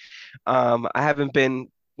it. I haven't been,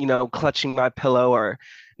 clutching my pillow or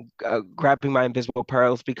grabbing my invisible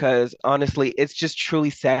pearls because honestly, it's just truly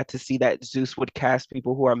sad to see that Zeus would cast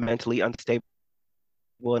people who are mentally unstable,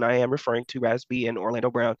 and I am referring to Rasby and Orlando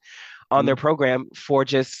Brown, on their Mm. program for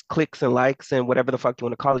just clicks and likes and whatever the fuck you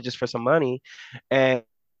want to call it, just for some money. And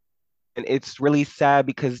it's really sad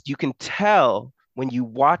because you can tell when you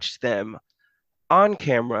watch them on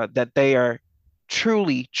camera that they are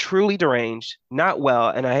truly, truly deranged, not well.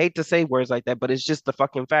 And I hate to say words like that, but it's just the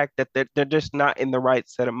fucking fact that they're just not in the right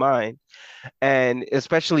set of mind. And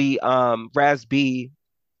especially Raz B,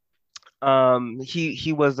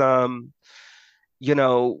 he was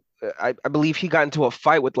I believe he got into a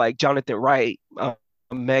fight with like Jonathan Wright,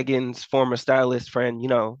 Megan's former stylist friend,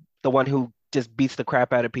 the one who just beats the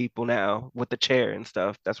crap out of people now with the chair and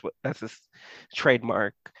stuff. That's his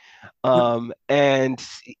trademark. And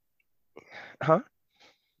huh?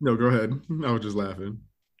 No, go ahead. I was just laughing.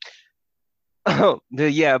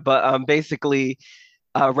 Yeah, but basically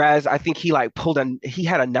Raz, I think he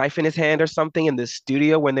had a knife in his hand or something in the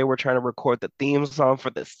studio when they were trying to record the theme song for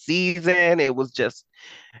the season. It was just,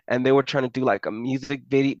 and they were trying to do like a music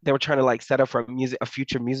video. They were trying to like set up for a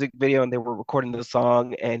future music video, and they were recording the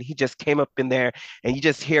song. And he just came up in there, and you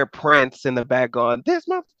just hear Prince in the back going, "This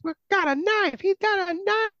motherfucker got a knife. He got a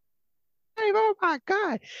knife. Oh my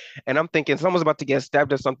God." And I'm thinking someone's about to get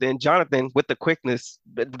stabbed or something. Jonathan, with the quickness,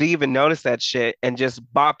 didn't even notice that shit and just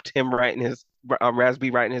bopped him right in his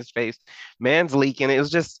Raspy right in his face. Man's leaking. It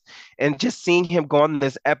was just, and just seeing him go on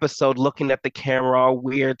this episode looking at the camera all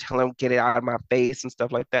weird, telling him, get it out of my face and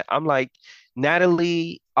stuff like that. I'm like,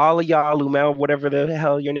 Natalie, all of y'all, Lumel, whatever the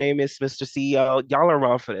hell your name is, Mr. CEO, y'all are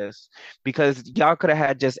wrong for this because y'all could have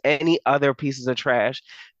had just any other pieces of trash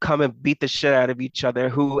come and beat the shit out of each other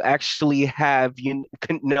who actually have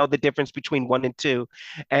can know the difference between one and two,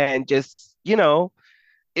 and just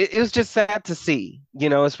it was just sad to see,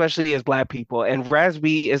 especially as Black people. And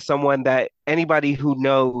Rasby is someone that anybody who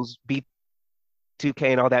knows B2K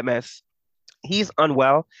and all that mess, he's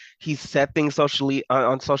unwell. He's said things socially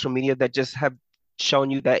on social media that just have shown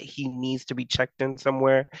you that he needs to be checked in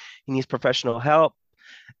somewhere. He needs professional help.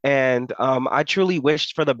 And I truly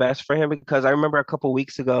wished for the best for him because I remember a couple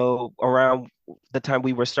weeks ago, around the time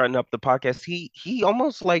we were starting up the podcast, he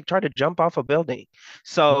almost like tried to jump off a building.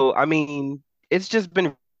 So I mean, it's just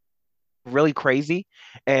been really crazy,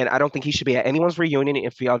 and I don't think he should be at anyone's reunion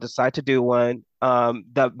if y'all decide to do one.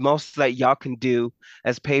 The most that y'all can do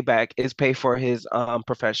as payback is pay for his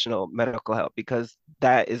professional medical help because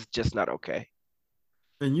that is just not okay.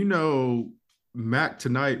 And Mac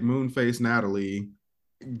tonight, Moonface Natalie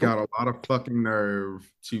Mm, got a lot of fucking nerve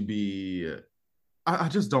to be. I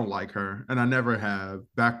just don't like her, and I never have.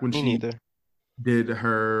 Back when me she neither. did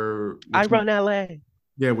her, I run LA.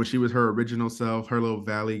 yeah, when she was her original self, her little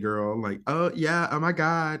valley girl, like, oh yeah, oh my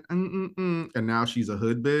god, and now she's a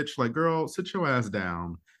hood bitch. Like, girl, sit your ass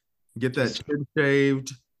down, get that Just chin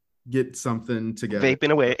shaved, get something together.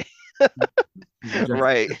 vaping away. Just,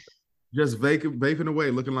 Right. just vaping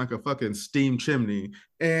away, looking like a fucking steam chimney.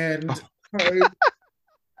 And Oh,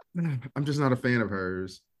 I'm just not a fan of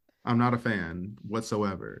hers. I'm not a fan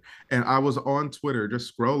whatsoever. And I was on Twitter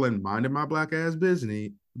just scrolling, minding my black ass business,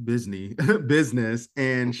 business,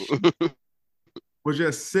 and she was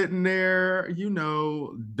just sitting there,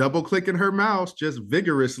 double clicking her mouse just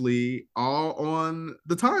vigorously all on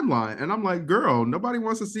the timeline. And I'm like, girl, nobody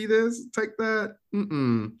wants to see this. Take that.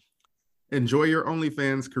 Mm-mm. Enjoy your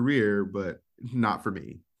OnlyFans career, but not for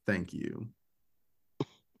me. Thank you.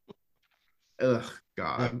 Ugh,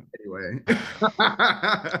 God. Anyway.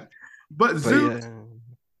 But but Zeus, yeah,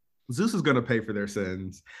 Zeus is gonna pay for their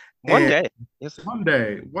sins. one And day. Yes. one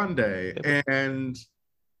day. And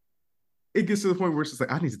it gets to the point where it's just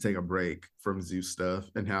like, I need to take a break from Zeus stuff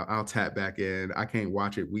and how I'll tap back in. I can't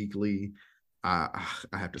watch it weekly. I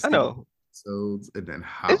have to I skip know. episodes and then It's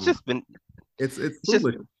hot. just been It's it's just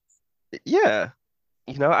foolish. yeah.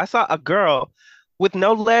 I saw a girl with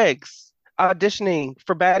no legs auditioning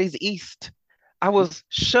for Baddies East. I was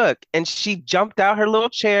shook, and she jumped out her little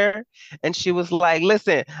chair and she was like,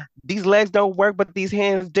 "Listen, these legs don't work, but these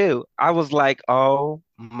hands do." I was like, "Oh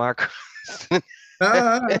my God."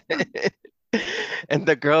 Ah, And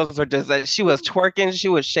the girls were just like, she was twerking, she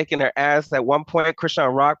was shaking her ass. At one point, Christian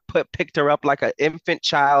Rock picked her up like an infant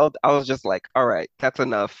child. I was just like, all right, that's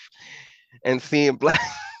enough. And seeing Black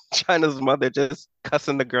China's mother just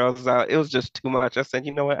cussing the girls out, it was just too much. I said,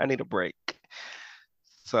 you know what, I need a break.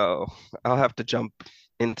 So I'll have to jump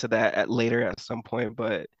into that later at some point.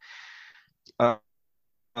 But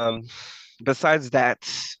um, besides that,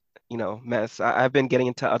 mess. I've been getting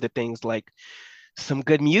into other things like some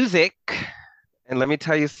good music. And let me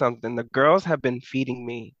tell you something, the girls have been feeding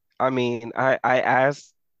me. I mean, I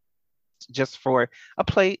asked just for a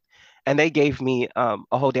plate, and they gave me a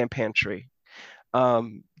whole damn pantry.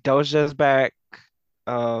 Doja's back.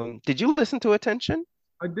 Did you listen to Attention?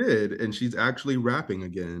 I did, and she's actually rapping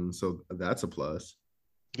again, so that's a plus.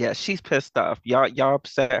 Yeah, she's pissed off. Y'all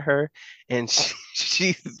upset her, and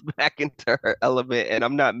she's back into her element, and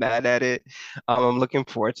I'm not mad at it. I'm looking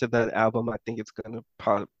forward to that album. I think it's gonna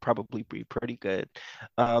probably be pretty good.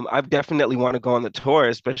 I definitely want to go on the tour,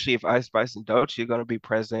 especially if Ice Spice and Doechii are gonna be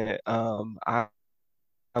present. I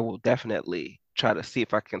will definitely try to see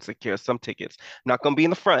if I can secure some tickets. Not gonna be in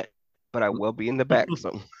the front, but I will be in the back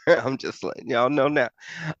somewhere. I'm just letting y'all know now.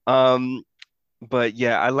 Um, but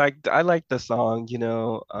yeah, I liked the song,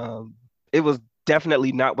 it was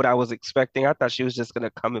definitely not what I was expecting. I thought she was just gonna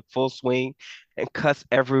come in full swing and cuss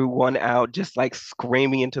everyone out, just like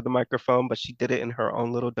screaming into the microphone, but she did it in her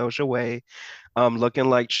own little Doja way, looking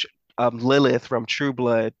like Lilith from True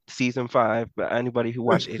Blood season 5. But anybody who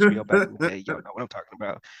watched HBO back in the day, y'all know what I'm talking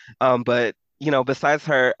about. But besides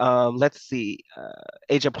her, let's see,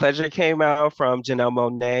 Age of Pleasure came out from Janelle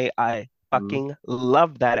Monáe. I Mhm. fucking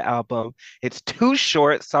love that album. It's too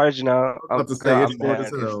short. Sorry, Janelle. I was about to Girl, say it's I'm short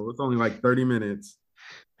as mad. hell. It's only like 30 minutes.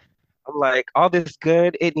 I'm like, all this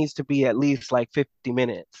good, it needs to be at least like 50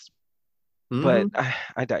 minutes. But Hmm.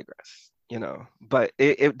 I digress. But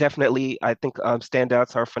it definitely, I think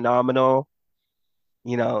standouts are phenomenal.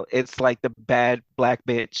 It's like the bad black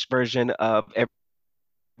bitch version of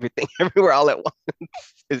everything everywhere all at once.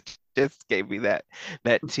 It just gave me that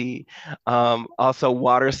tea. Also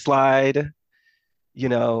Water Slide,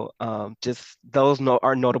 just those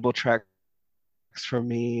are notable tracks for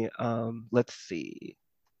me. Let's see.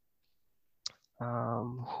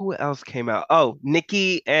 Who else came out? Oh,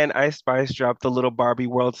 Nicki and Ice Spice dropped the Little Barbie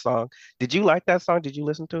World song. Did you like that song? Did you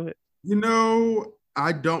listen to it?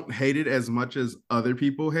 I don't hate it as much as other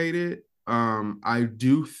people hate it. I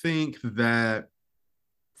do think that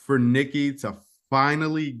for Nikki to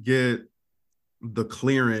finally get the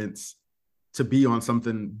clearance to be on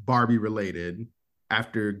something Barbie related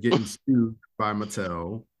after getting sued by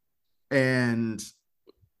Mattel and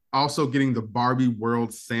also getting the Barbie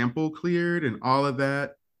World sample cleared and all of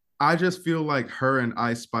that. I just feel like her and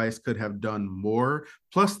Ice Spice could have done more.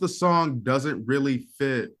 Plus, the song doesn't really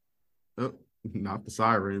fit. Oh, not the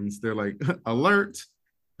sirens. They're like, alert,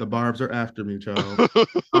 the barbs are after me, child.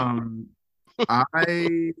 Um, I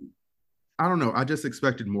I don't know. I just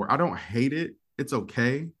expected more. I don't hate it. It's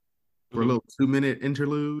okay for a Mhm. little 2 minute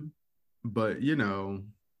interlude, but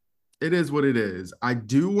it is what it is. I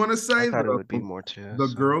do want to I say thought it would be though, more too, the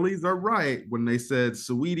so girlies are right when they said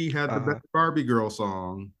Sweetie had the best uh-huh. Barbie girl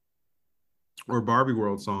song or Barbie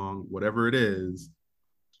World song, whatever it is.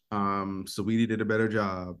 Sweetie did a better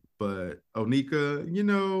job, but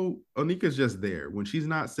Onika's just there when she's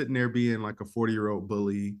not sitting there being like a 40-year-old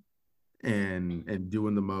bully and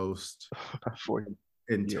doing the most A 40-year-old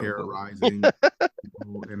and bully. terrorizing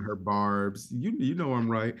people and her barbs. You know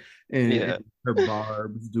I'm right. And Yeah. her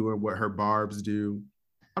barbs doing what her barbs do.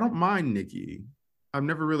 I don't mind Nikki. I've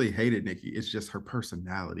never really hated Nikki. It's just her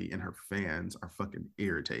personality and her fans are fucking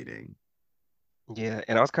irritating. Yeah,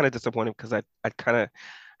 and I was kind of disappointed because I kind of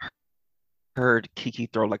heard Kiki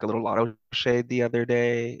throw like a little lotto shade the other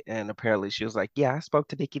day, and apparently she was like, "Yeah, I spoke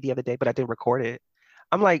to Nikki the other day, but I didn't record it."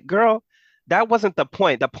 I'm like, "Girl, that wasn't the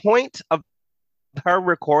point. The point of her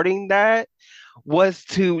recording that was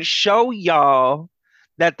to show y'all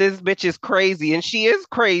that this bitch is crazy, and she is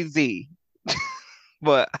crazy."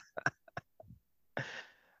 But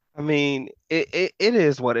I mean, it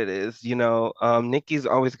is what it is, Nicki's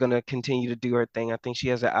always gonna continue to do her thing. I think she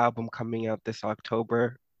has an album coming out this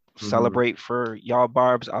October. Mhm. Celebrate for y'all,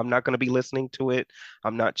 Barb's. I'm not gonna be listening to it.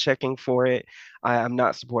 I'm not checking for it. I'm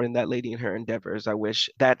not supporting that lady in her endeavors. I wish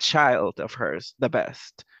that child of hers the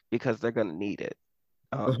best because they're gonna need it.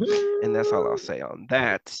 And that's all I'll say on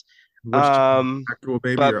that. Which Um, actual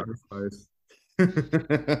baby but or Ice Spice?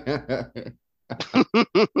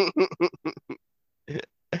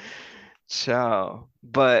 ciao.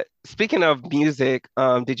 But speaking of music,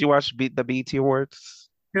 did you watch the BET Awards?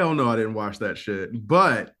 Hell no, I didn't watch that shit.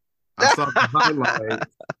 But I saw the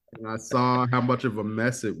highlights and I saw how much of a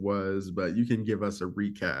mess it was. But you can give us a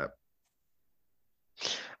recap.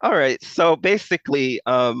 All right, so basically,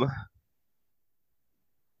 Busta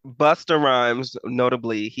Rhymes,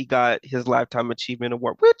 notably, he got his Lifetime Achievement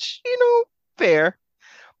Award, which, fair.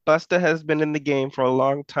 Busta has been in the game for a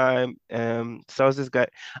long time. So is this guy.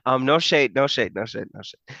 No shade, no shade, no shade, no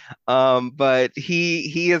shade. But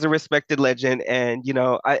he is a respected legend, and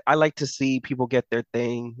I like to see people get their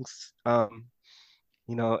things. I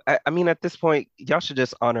mean, at this point, y'all should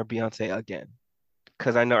just honor Beyonce again,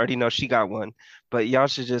 because already know she got one, but y'all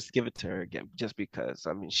should just give it to her again, just because.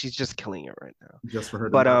 I mean, she's just killing it right now. just for her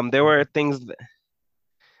to But not. there were things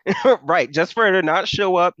right, just for her to not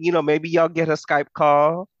show up, maybe y'all get a Skype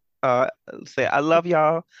call. Uh, Say, I love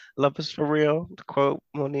y'all. Love is for real, to quote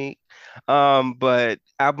Monique. But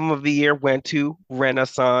album of the year went to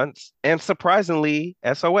Renaissance and surprisingly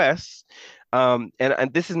SOS. And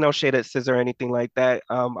this is no shade at SZA or anything like that.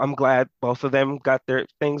 I'm glad both of them got their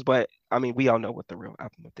things, but I mean, we all know what the real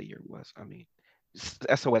album of the year was. I mean,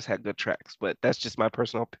 SOS had good tracks, but that's just my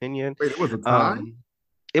personal opinion. Wait, it was a tie? Um,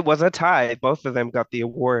 it was a tie. Both of them got the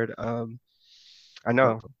award. I Uh,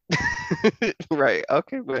 know. Right.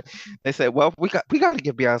 Okay. But they said, well, we got to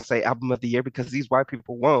give Beyonce album of the year because these white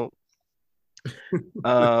people won't.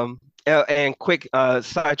 And quick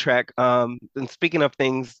sidetrack. And speaking of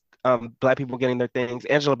things, black people getting their things,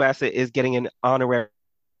 Angela Bassett is getting an honorary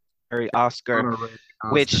Oscar, honorary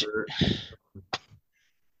which Oscar,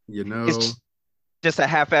 you is know. just a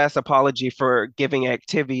half-ass apology for giving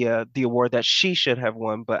Activia the award that she should have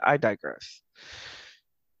won, but I digress.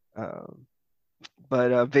 Um,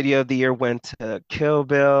 But Video of the Year went to Kill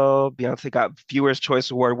Bill. Beyonce got Viewer's Choice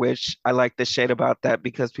Award, which I like the shade about that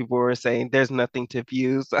because people were saying there's nothing to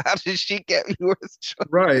view. So how did she get Viewer's Choice?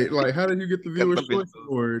 Right. Like, how did you get the Because Viewer's the Choice videos.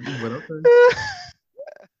 Award? But okay.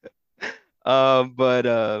 But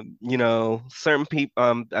certain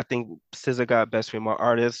people. I think SZA got Best Female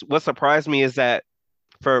Artist. What surprised me is that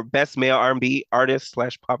for Best Male R&B Artist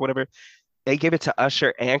slash pop whatever, they gave it to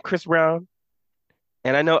Usher and Chris Brown.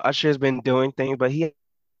 And I know Usher has been doing things, but he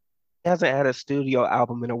hasn't had a studio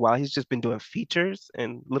album in a while. He's just been doing features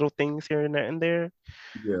and little things here and there and there.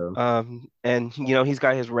 Yeah. And he's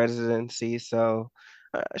got his residency, so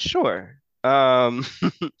sure. And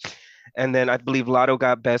then I believe Lotto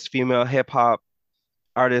got Best Female Hip Hop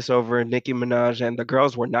Artist over Nicki Minaj, and the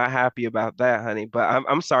girls were not happy about that, honey. But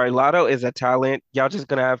I'm sorry, Lotto is a talent. Y'all just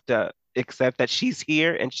gonna have to accept that she's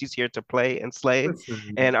here and she's here to play and slay,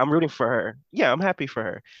 Listen. and I'm rooting for her. Yeah, I'm happy for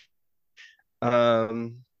her.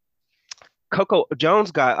 Um, Coco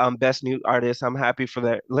Jones got Best New Artist. I'm happy for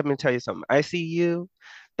that. Let me tell you something. I See You,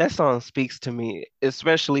 that song speaks to me,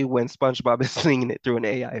 especially when SpongeBob is singing it through an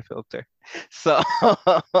AI filter. So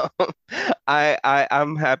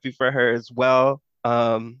I'm happy for her as well.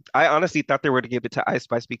 I honestly thought they were to give it to Ice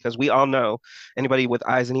Spice because we all know anybody with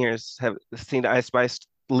eyes and ears have seen Ice Spice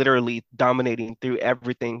literally dominating through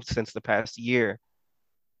everything since the past year.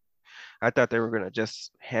 I thought they were gonna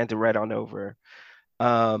just hand it right on over.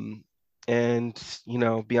 Um, and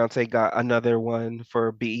Beyonce got another one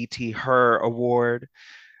for BET Her Award.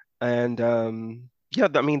 And yeah,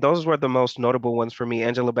 I mean, those were the most notable ones for me.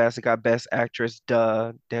 Angela Bassett got Best Actress,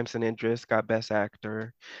 duh. Damson Idris got Best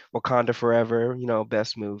Actor. Wakanda Forever,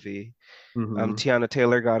 Best Movie. Hmm. Tiana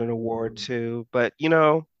Taylor got an award too. But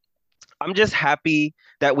I'm just happy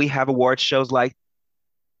that we have award shows like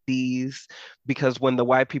these because when the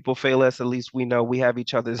white people fail us, at least we know we have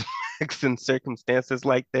each other's backs in circumstances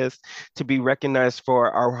like this to be recognized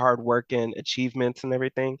for our hard work and achievements and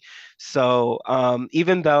everything. So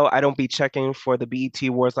even though I don't be checking for the BET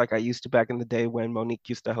Awards like I used to back in the day when Monique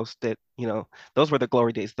used to host it, those were the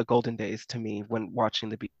glory days, the golden days to me when watching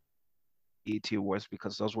the BET Awards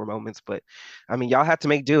because those were moments. But I mean, y'all had to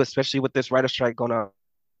make do, especially with this writer strike going on,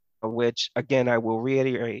 which again, I will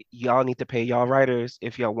reiterate, y'all need to pay y'all writers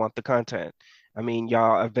if y'all want the content. I mean,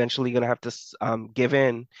 y'all eventually gonna have to give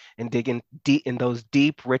in and dig in deep in those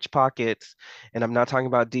deep, rich pockets. And I'm not talking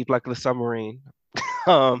about deep like the submarine.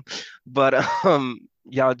 Um, but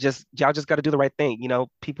y'all just got to do the right thing.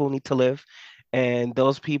 People need to live, and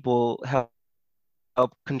those people help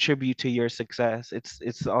contribute to your success.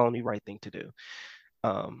 It's the only right thing to do.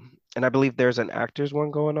 And I believe there's an actors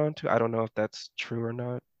one going on too. I don't know if that's true or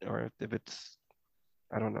not, or if it's,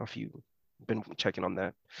 I don't know if you've been checking on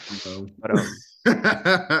that. No. But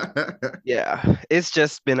yeah,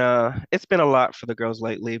 it's been a lot for the girls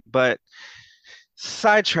lately. But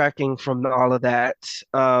sidetracking from all of that,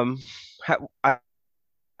 I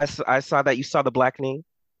saw that you saw the Blackening.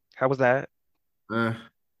 How was that? Uh.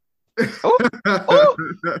 Oh, oh,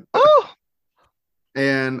 oh.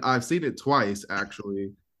 And I've seen it twice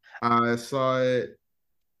actually. I saw it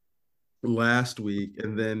last week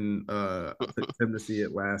and then took him to see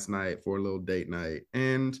it last night for a little date night.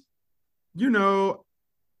 And you know,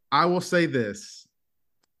 I will say this.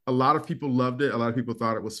 A lot of people loved it. A lot of people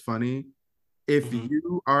thought it was funny. If Hmm.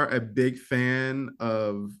 you are a big fan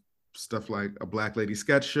of stuff like a Black Lady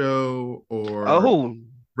sketch show or Oh,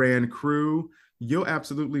 Brand Crew, you'll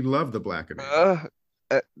absolutely love the Blackening. uh,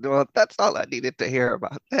 well, that's all I needed to hear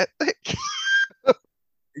about that.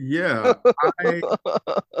 Yeah, I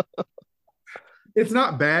it's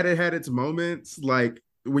not bad. It had its moments. Like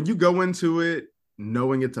when you go into it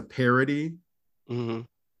knowing it's a parody, Hmm.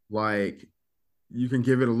 like you can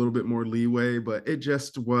give it a little bit more leeway, but it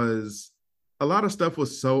just was a lot of stuff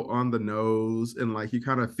was so on the nose and like you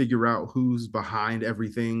kind of figure out who's behind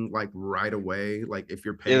everything like right away. Like if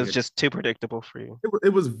you're It paying was it, just too predictable for you.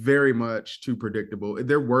 it was very much too predictable.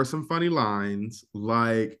 There were some funny lines,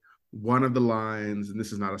 like one of the lines, and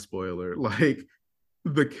this is not a spoiler, like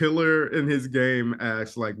the killer in his game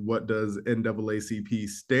asks like what does NAACP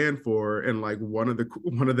stand for, and like one of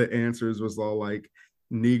the answers was all like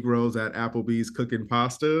Negroes at Applebee's cooking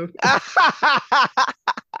pasta.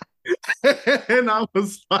 And I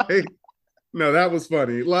was like, no, that was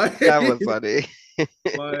funny. Like, That was funny.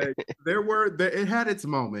 like it had its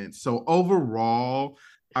moments. So overall,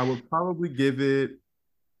 I would probably give it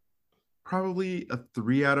probably a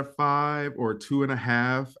 3 out of 5 or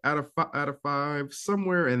 2.5 out of 5,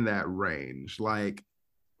 somewhere in that range. Like,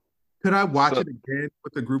 could I watch So it again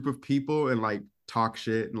with a group of people and like talk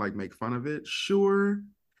shit and like make fun of it? Sure.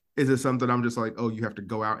 Is it something I'm just like, oh, you have to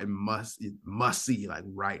go out and must see like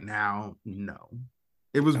right now? No.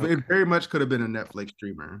 It okay. very much could have been a Netflix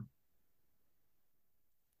streamer.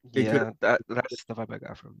 It could Yeah, that's the vibe I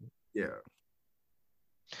got from it. yeah.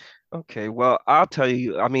 Okay, well, I'll tell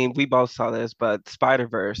you. I mean, we both saw this, but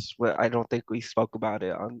Spider-Verse, well, I don't think we spoke about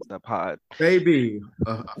it on the pod. Baby,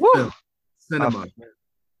 a Woo! film, Uh, cinema.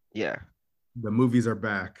 yeah. The movies are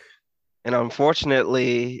back. And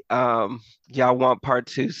unfortunately, y'all want part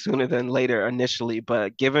two sooner than later initially,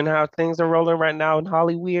 but given how things are rolling right now in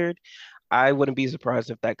Hollywood, I wouldn't be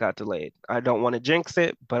surprised if that got delayed. I don't want to jinx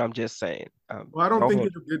it, but I'm just saying. Well, I don't Don't think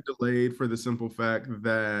hold. it'll get delayed for the simple fact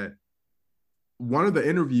that one of the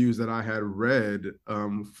interviews that I had read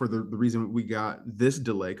for the reason we got this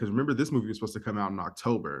delay, because remember, this movie was supposed to come out in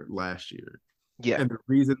October last year. Yeah, And the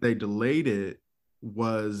reason they delayed it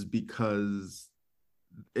was because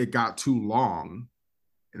it got too long,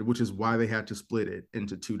 which is why they had to split it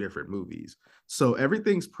into two different movies. So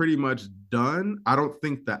everything's pretty much done. I don't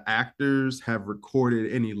think the actors have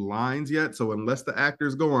recorded any lines yet. So unless the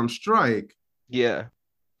actors go on strike, yeah.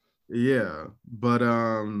 yeah. But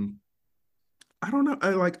I don't know.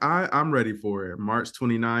 I'm ready for it. March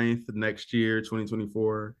 29th next year,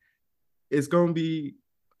 2024. It's gonna be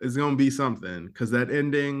it's gonna be something because that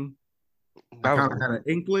ending, I That was kind of a had an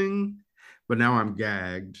inkling, but now I'm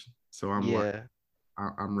gagged. So I'm like, yeah.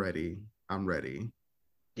 I'm ready. I'm ready.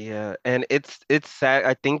 Yeah, and it's sad.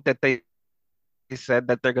 I think that they said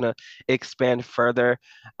that they're gonna expand further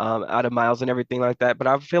out of Miles and everything like that. But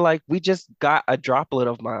I feel like we just got a droplet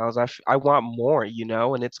of Miles. I want more,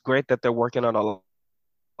 and it's great that they're working on a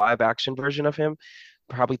live action version of him,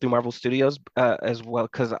 probably through Marvel Studios as well,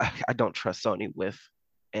 because I don't trust Sony with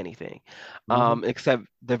anything, Mhm. except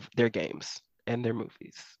their games and their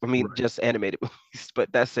movies. I mean, Right. just animated movies,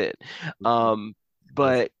 but that's it. Mhm. Um, That's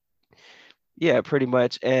but yeah, pretty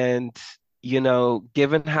much. And,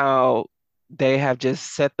 given how they have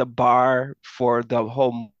just set the bar for the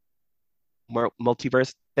whole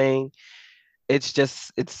multiverse thing, it's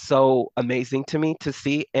so amazing to me to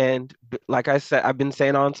see. And like I said, I've been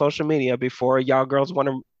saying on social media before y'all girls want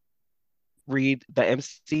to read the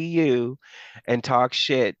MCU and talk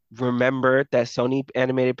shit, remember that Sony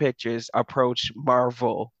Animated Pictures approached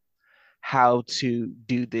Marvel how to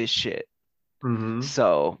do this shit. hmm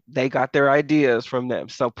So they got their ideas from them.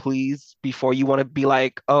 So please, before you want to be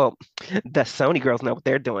like, oh, the Sony girls know what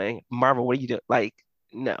they're doing. Marvel, what are you doing? Like,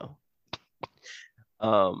 no.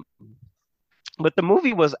 Um, but the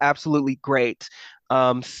movie was absolutely great.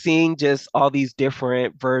 Seeing just all these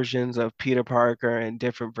different versions of Peter Parker and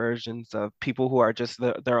different versions of people who are just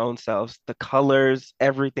their own selves, the colors,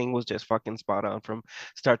 everything was just fucking spot on from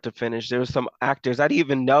start to finish. There was some actors I didn't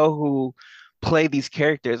even know who play these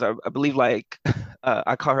characters. I believe like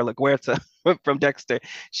I call her like Huerta from Dexter.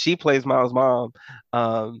 She plays Miles' mom.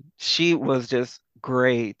 She was just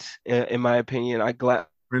great in my opinion.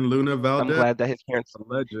 And Luna I'm Valdez, glad that his parents. a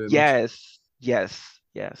legend. Yes, yes,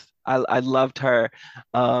 yes. I loved her.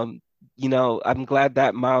 Um, I'm glad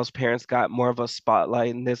that Miles' parents got more of a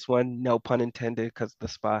spotlight in this one. No pun intended, because the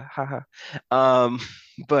spot. Haha. Um,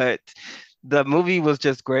 but the movie was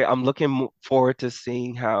just great. I'm looking forward to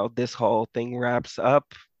seeing how this whole thing wraps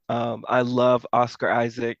up. I love Oscar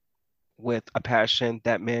Isaac with a passion.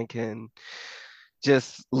 That man can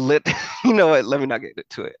just lit. You know what? Let me not get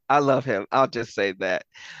into it. I love him. I'll just say that.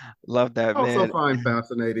 Love that I also man. find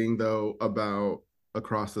fascinating though about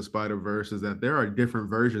Across the Spider Verse is that there are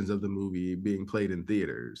different versions of the movie being played in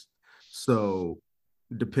theaters. So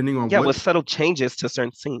depending on Yeah, what, with subtle changes to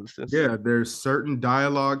certain scenes. yeah, there's certain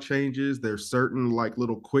dialogue changes. There's certain like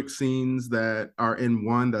little quick scenes that are in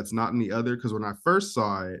one that's not in the other. Because when I first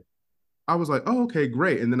saw it, I was like, oh, okay,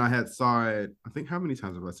 great. And then I had saw it. I think how many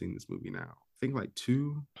times have I seen this movie now? I think like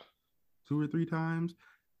two or three times.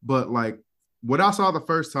 But like what I saw the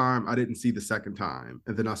first time, I didn't see the second time.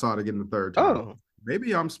 And then I saw it again the third time. Oh,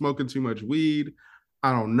 Maybe I'm smoking too much weed.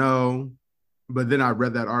 I don't know. But then I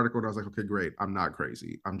read that article and I was like, okay, great. I'm not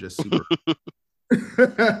crazy. I'm just super.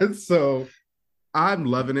 So I'm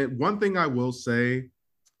loving it. One thing I will say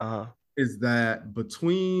uh, is that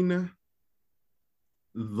between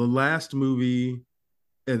the last movie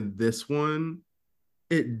and this one,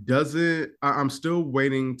 it doesn't. I'm still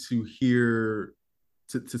waiting to hear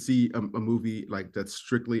to see a movie like that's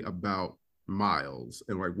strictly about Miles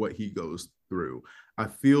and like what he goes through. I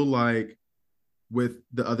feel like with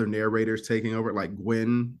the other narrators taking over, like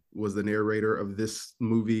Gwen was the narrator of this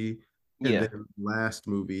movie, and yeah, then last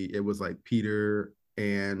movie it was like Peter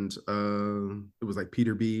and it was like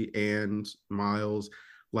Peter B and Miles.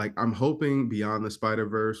 Like I'm hoping Beyond the Spider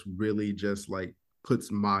Verse really just like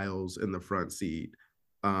puts Miles in the front seat,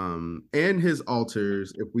 and his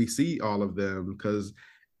alters if we see all of them, because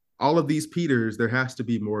all of these Peters, there has to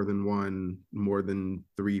be more than one, more than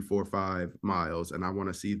three, four, 5 Miles, and I want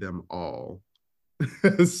to see them all.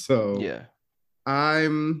 So yeah.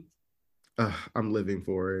 I'm I'm living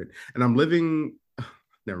for it, and I'm living.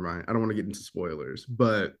 Never mind. I don't want to get into spoilers,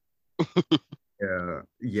 but yeah,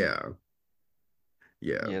 yeah,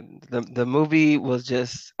 yeah. Yeah, the movie was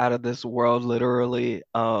just out of this world, literally.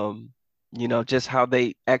 Just how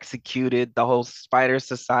they executed the whole Spider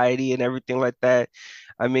Society and everything like that.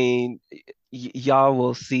 I mean, y'all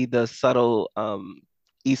will see the subtle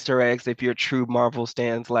Easter eggs if you're true Marvel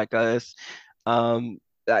stans like us. Um,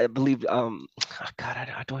 I believe, God,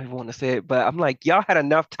 I don't even want to say it, but I'm like, y'all had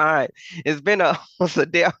enough time. It's been almost a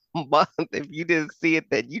damn month. If you didn't see it,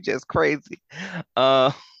 then you just crazy.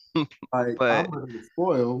 Uh, Like I'm but not gonna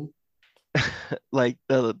spoil. like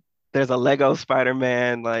there's a Lego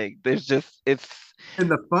Spider-Man, like there's just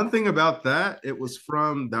And the fun thing about that, that was it's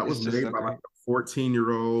just made so by like great. a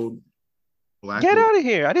 14-year-old black Get boy. out of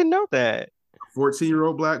here. I didn't know that.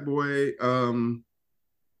 14-year-old black boy.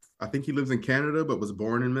 I think he lives in Canada, but was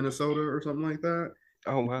born in Minnesota or something like that.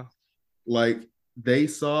 Oh wow. Like they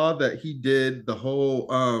saw that he did the whole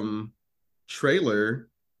trailer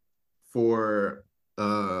for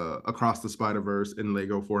Across the Spider Verse in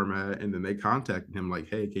Lego format, and then they contacted him like,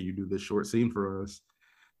 "Hey, can you do this short scene for us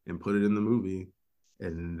and put it in the movie?"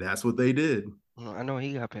 And that's what they did. Well, I know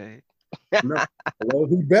he got paid. No, well,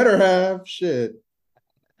 he better have shit.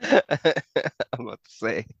 I'm about to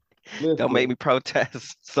say, don't make Listen, me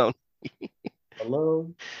protest. So,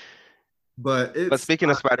 hello, but but it's speaking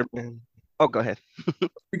of Spider-Man, oh, go ahead.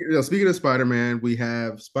 speaking of Spider Man, we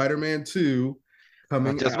have Spider Man 2 I'm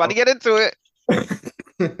coming just about to out. get into it.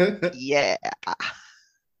 We Yeah.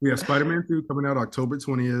 have Spider Man 2 coming out October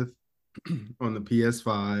 20th on the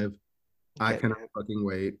PS5. I Yeah, cannot man. fucking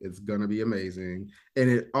wait. It's gonna be amazing. And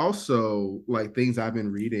it also, like things I've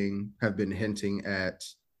been reading have been hinting at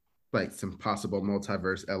like some possible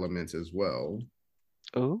multiverse elements as well.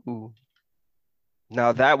 Ooh.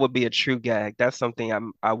 Now that would be a true gag. That's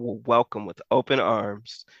something I will welcome with open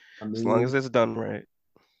arms, I as long as mean, it's done right.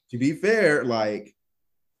 to be fair, like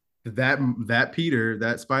that Peter,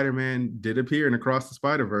 that Spider-Man did appear in Across the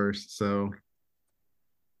Spider-Verse. So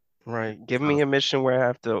Right. Give me a mission where I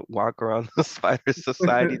have to walk around the Spider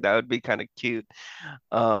Society. That would be kind of cute.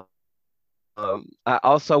 Um, I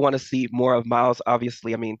also want to see more of Miles.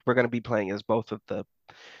 Obviously, I mean, we're going to be playing as both of the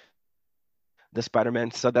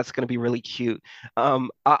Spider-Man, so that's going to be really cute. I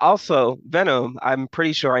also Venom. I'm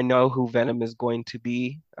pretty sure I know who Venom is going to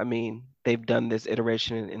be. I mean, they've done this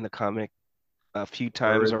iteration in the comic a few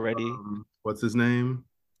times already. what's his name?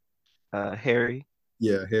 Harry.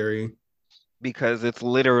 Yeah, Harry. Because it's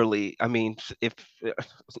literally, I mean, if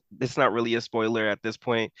it's not really a spoiler at this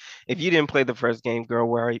point. If you didn't play the first game, girl,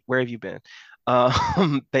 where have you been?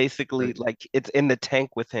 Basically, like it's in the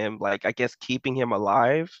tank with him, like I guess keeping him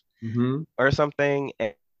alive Mm-hmm. or something.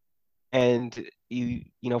 And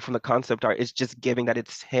from the concept art, it's just giving that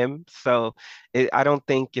it's him. So I don't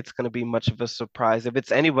think it's going to be much of a surprise. If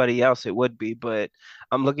it's anybody else, it would be. But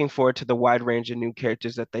I'm looking forward to the wide range of new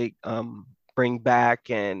characters that they bring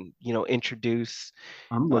back and introduce.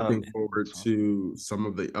 I'm Um, looking forward to some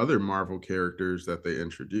of the other Marvel characters that they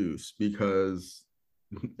introduce because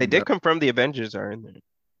They did confirm the Avengers are in there.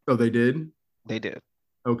 Oh, they did? They did.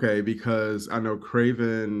 Okay, because I know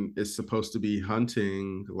Craven is supposed to be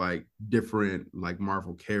hunting like different like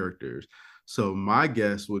Marvel characters. So my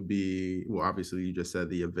guess would be, well, obviously you just said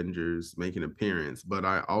the Avengers make an appearance, but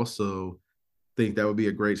I also think that would be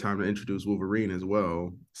a great time to introduce Wolverine as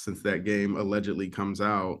well, since that game allegedly comes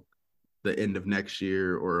out the end of next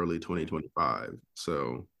year or early 2025.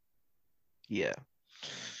 So Yeah.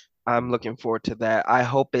 I'm looking forward to that. I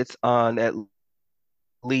hope it's on at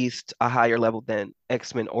least a higher level than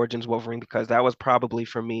X-Men Origins Wolverine because that was probably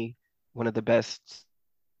for me one of the best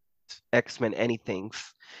X-Men anythings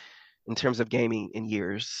in terms of gaming in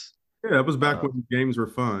years. yeah, that was back Uh, when games were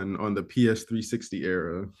fun on the PS360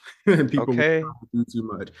 era, and people weren't okay. trying to do too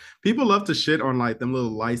much. People love to shit on like them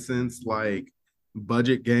little licensed like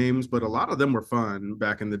budget games, but a lot of them were fun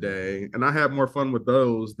back in the day, and I had more fun with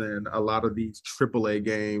those than a lot of these AAA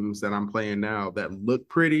games that I'm playing now that look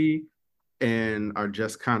pretty and are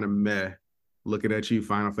just kind of meh. Looking at you,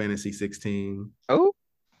 Final Fantasy 16. Oh,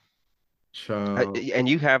 Child. and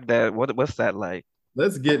you have that. What's that like?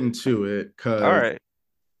 Let's get into it All because right.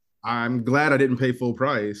 I'm glad I didn't pay full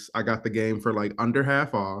price. I got the game for like under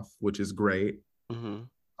half off, which is great.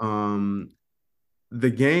 Mm-hmm. Um, the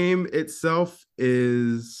game itself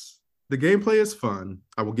is the gameplay is fun.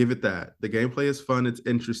 I will give it that. The gameplay is fun. It's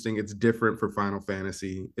interesting. It's different for Final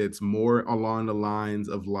Fantasy. It's more along the lines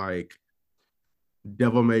of like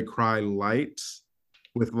Devil May Cry Light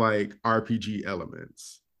with like RPG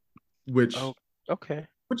elements, Oh, which okay.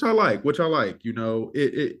 which I like, which I like. You know,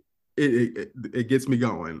 it gets me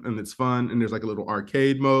going and it's fun. And there's like a little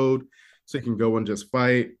arcade mode, so you can go and just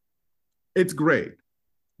fight. It's great.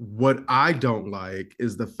 What I don't like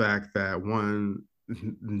is the fact that one,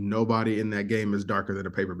 nobody in that game is darker than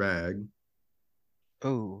a paper bag.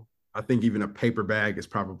 Oh, I think even a paper bag is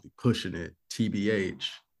probably pushing it, TBH.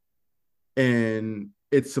 And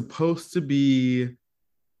it's supposed to be,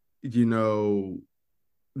 you know,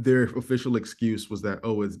 their official excuse was that,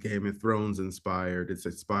 oh, it's Game of Thrones inspired. It's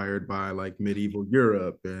inspired by like medieval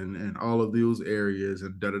Europe and all of those areas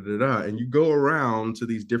and da da da da. And you go around to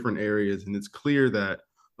these different areas, and it's clear that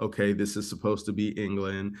okay, this is supposed to be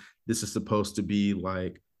England. This is supposed to be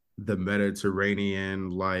like the Mediterranean,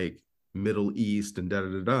 like Middle East and da da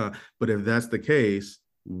da da. But if that's the case,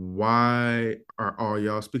 why are all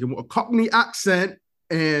y'all speaking a Cockney accent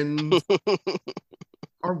and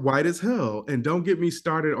are white as hell? And don't get me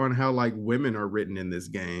started on how like women are written in this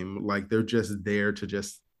game. Like they're just there to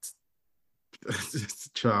just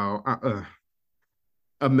child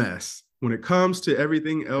a mess when it comes to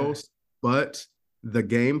everything okay. else but the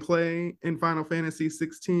gameplay in Final Fantasy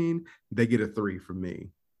 16. They get a 3 from me.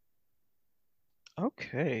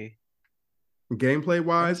 Okay. Gameplay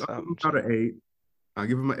wise, That's I'll give them something. about an 8. I'll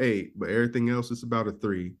give them an 8, but everything else is about a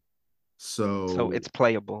 3. So So it's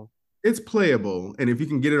playable. it's playable, and if you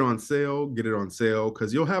can get it on sale, get it on sale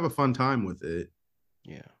because you'll have a fun time with it.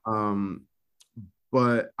 Yeah. um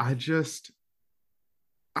but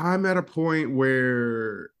I'm at a point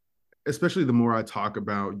where, especially the more I talk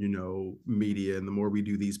about, media, and the more we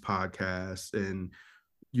do these podcasts, and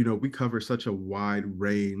we cover such a wide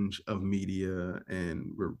range of media,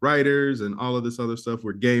 and we're writers and all of this other stuff,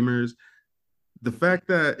 we're gamers. The fact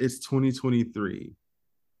that it's 2023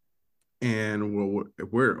 and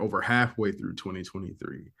we're over halfway through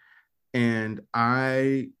 2023, and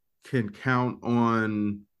I can count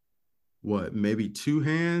on what, maybe two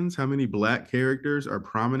hands how many black characters are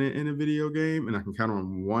prominent in a video game, and I can count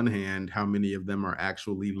on one hand how many of them are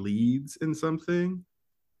actually leads in something.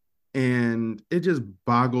 And it just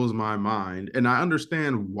boggles my mind, and I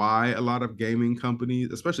understand why a lot of gaming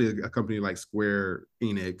companies, especially a company like Square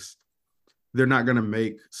Enix, they're not going to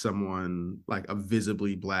make someone like a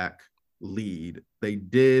visibly black lead. They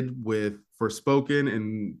did with Forspoken,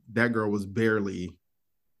 and that girl was barely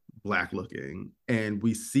black looking, and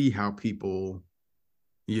we see how people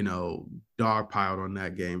dogpiled on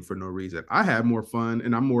that game for no reason. I had more fun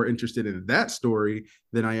and I'm more interested in that story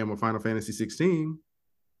than I am with Final Fantasy 16.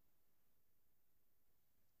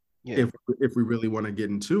 Yeah. If we really want to get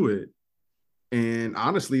into it. And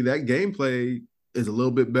honestly, that gameplay is a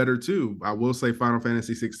little bit better too. I will say Final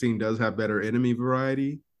Fantasy 16 does have better enemy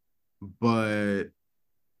variety, but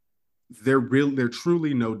they're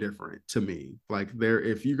truly no different to me. Like, they're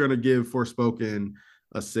if you're gonna give Forspoken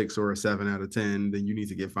a 6 or a 7 out of 10, then you need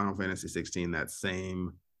to give Final Fantasy 16 that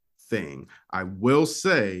same thing. I will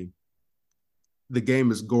say the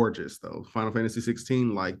game is gorgeous though. Final Fantasy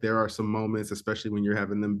 16, like there are some moments, especially when you're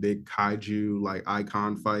having them big kaiju like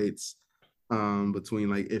icon fights between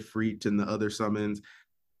like Ifrit and the other summons.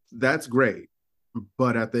 That's great.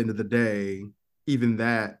 But at the end of the day, even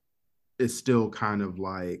that is still kind of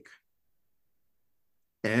like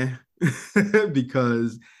eh,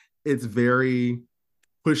 because it's very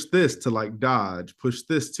push this to like dodge, push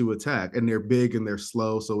this to attack, and they're big and they're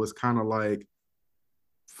slow, so it's kind of like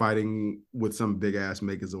fighting with some big ass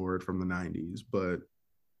Megazord from the 90s. But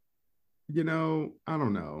I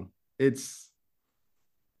don't know. It's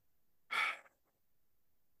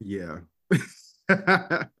yeah.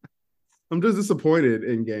 I'm just disappointed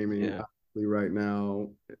in gaming Yeah. honestly, right now.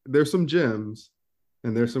 There's some gems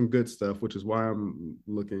and there's some good stuff, which is why I'm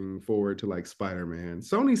looking forward to like Spider-Man.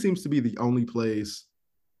 Sony seems to be the only place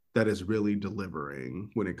that is really delivering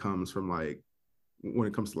when it comes to like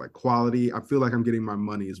quality. I feel like I'm getting my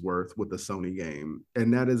money's worth with the Sony game.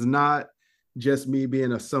 And that is not just me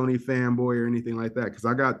being a Sony fanboy or anything like that. Cause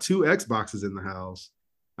I got two Xboxes in the house.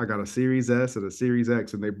 I got a Series S and a Series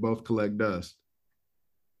X, and they both collect dust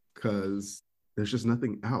because there's just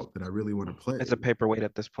nothing out that I really want to It's play. a paperweight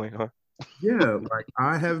at this point, huh? Yeah, like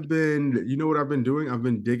I have been, you know what I've been doing? I've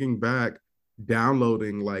been digging back,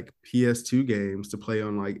 downloading like PS2 games to play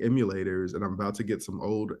on like emulators, and I'm about to get some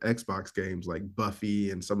old Xbox games like Buffy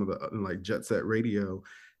and some of the like Jet Set Radio,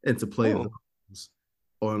 and to play Oh, those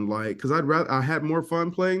on like because I had more fun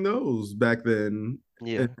playing those back then, and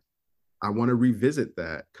yeah, I want to revisit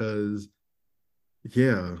that because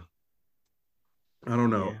yeah, I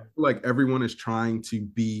don't know. I yeah. feel like everyone is trying to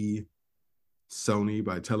be Sony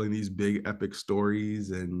by telling these big epic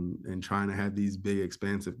stories and trying to have these big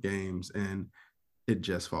expansive games, and it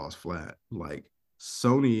just falls flat. Like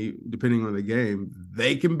Sony, depending on the game,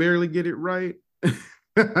 they can barely get it right.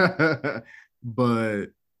 But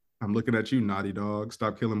I'm looking at you, Naughty Dog.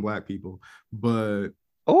 Stop killing black people. But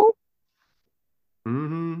Oh,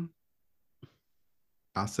 mm-hmm,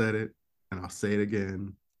 I said it and I'll say it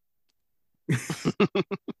again.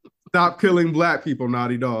 Stop killing black people,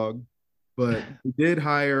 Naughty Dog. But we did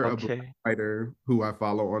hire a black okay. writer who I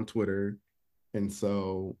follow on Twitter. And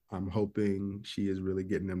so I'm hoping she is really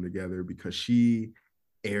getting them together because she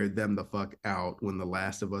aired them the fuck out when The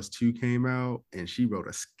Last of Us 2 came out. And she wrote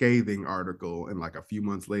a scathing article. And like a few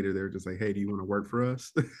months later, they're just like, hey, do you want to work for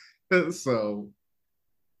us? So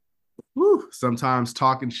whew, sometimes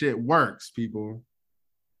talking shit works, people.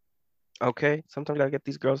 Okay. Sometimes I get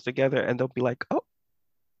these girls together and they'll be like, oh,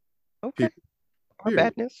 okay, our Period.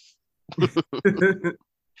 badness.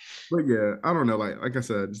 But yeah, I don't know. Like I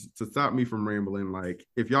said, to stop me from rambling, like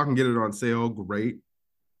if y'all can get it on sale, great.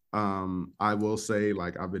 I will say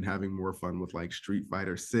like I've been having more fun with like Street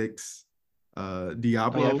Fighter 6. Oh yeah,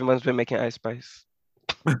 Diablo. everyone's been making Ice Spice.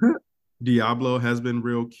 Diablo has been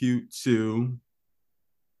real cute too.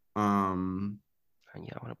 Um, And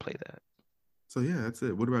yeah, I want to play that. so yeah, that's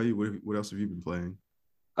it. What about you? What else have you been playing?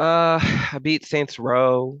 I beat Saints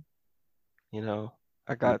Row, you know.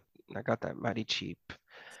 I Yeah, got I got that mighty cheap.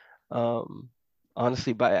 Um,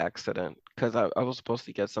 honestly by accident, because I was supposed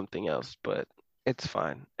to get something else, but it's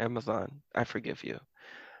fine. Amazon, I forgive you.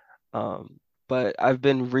 Um, but I've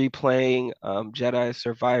been replaying Jedi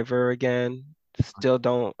Survivor again. Still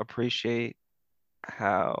don't appreciate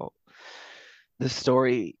how the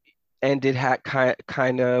story ended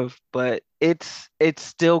kind of, but it's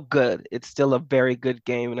still good. It's still a very good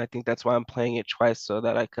game, and I think that's why I'm playing it twice so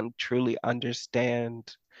that I can truly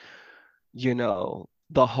understand,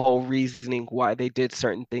 the whole reasoning why they did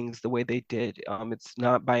certain things the way they did. It's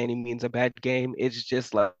not by any means a bad game. It's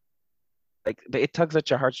just like it tugs at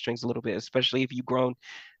your heartstrings a little bit, especially if you've grown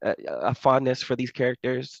a fondness for these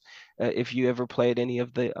characters. If you ever played any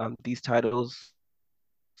of these titles,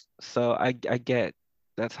 so I get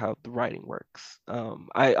that's how the writing works.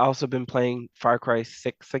 I also been playing Far Cry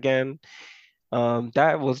 6 again.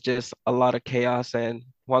 That was just a lot of chaos, and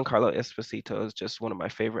Juan Carlo Esposito is just one of my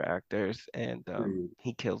favorite actors, and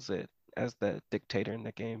he kills it as the dictator in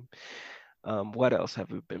the game. What else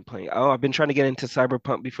have we been playing? Oh, I've been trying to get into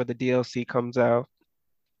Cyberpunk before the DLC comes out.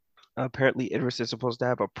 Apparently, Idris is supposed to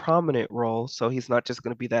have a prominent role, so he's not just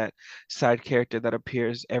going to be that side character that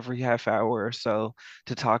appears every half hour or so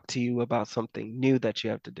to talk to you about something new that you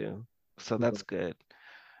have to do. So that's good.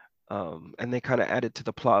 And they kind of added to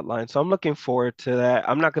the plot line. So I'm looking forward to that.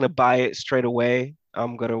 I'm not going to buy it straight away.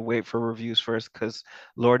 I'm going to wait for reviews first because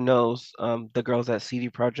Lord knows the girls at CD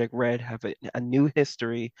Projekt Red have a new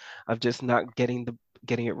history of just not getting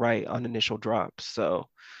it right on initial drops. So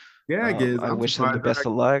yeah, Giz. I I'm wish them the surprised best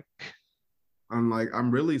of luck.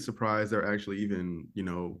 I'm really surprised they're actually even,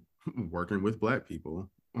 working with black people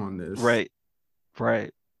on this. Right,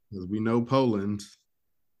 right. Because we know Poland.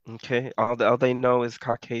 Okay. All they know is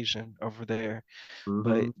Caucasian over there.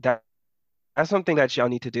 But Mm-hmm. that's something that y'all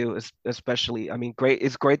need to do, especially. I mean, great.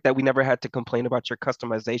 It's great that we never had to complain about your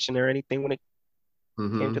customization or anything when it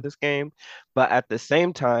came to Mm-hmm. this game. But at the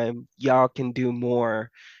same time, y'all can do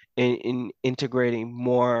more in integrating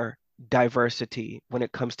more diversity when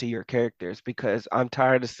it comes to your characters because I'm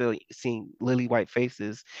tired of still seeing lily white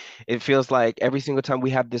faces. It feels like every single time we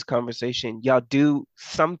have this conversation, y'all do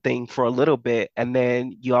something for a little bit and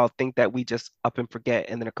then y'all think that we just up and forget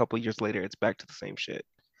and then a couple years later it's back to the same shit.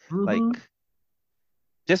 Like Mm-hmm.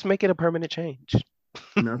 just make it a permanent change.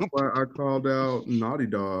 And that's why I called out Naughty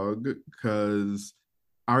Dog, because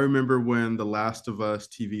I remember when the Last of Us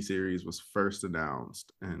TV series was first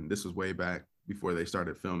announced, and this was way back before they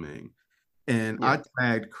started filming. And Yeah. I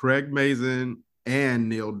tagged Craig Mazin and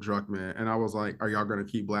Neil Druckmann, and I was like, "Are y'all going to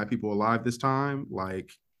keep Black people alive this time?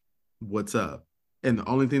 Like, what's up?" And the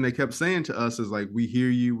only thing they kept saying to us is like, "We hear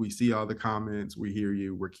you. We see all the comments. We hear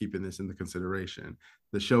you. We're keeping this into consideration."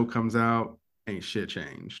 The show comes out, ain't shit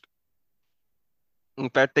changed. In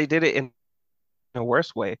fact, they did it in a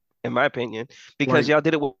worse way, in my opinion, because Like, y'all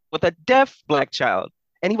did it with a deaf black child,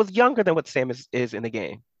 and he was younger than what Sam is in the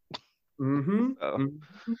game. mm-hmm, So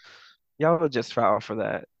mm-hmm. y'all were just foul for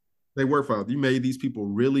that. They were filed. You made these people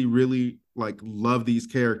really, really like love these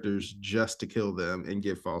characters just to kill them and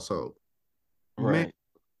give false hope. Man, Right.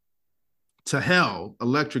 to hell,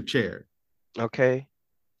 electric chair. Okay.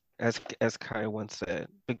 As Kai once said,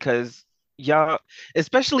 because y'all,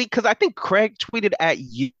 especially because I think Craig tweeted at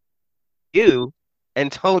you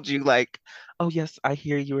and told you like, "Oh yes, I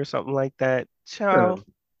hear you" or something like that. Yeah, Ciao.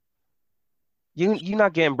 You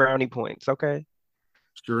not getting brownie points, okay?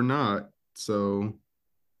 sure not. So,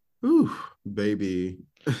 ooh, baby.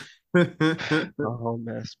 A whole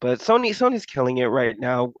mess. But Sony's killing it right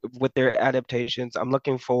now with their adaptations. I'm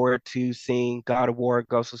looking forward to seeing God of War,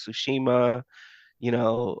 Ghost of Tsushima, you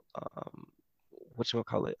know,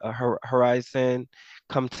 whatchamacallit, Horizon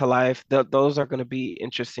come to life. Those are going to be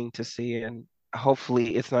interesting to see, and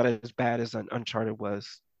hopefully it's not as bad as Uncharted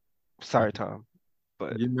was. Sorry, Tom,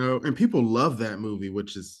 but And people love that movie,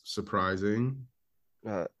 which is surprising.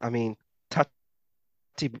 I mean, Tati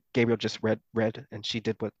Gabriel just read, and she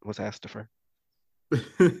did what was asked of her.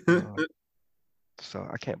 Uh, so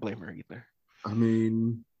I can't blame her either. I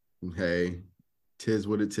mean, hey, tis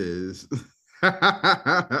what it is.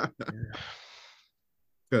 Yeah.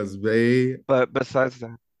 Because they, But besides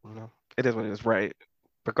that, it is what it is, right?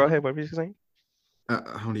 But go ahead, what were you saying?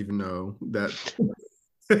 I don't even know that.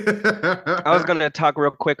 I was gonna talk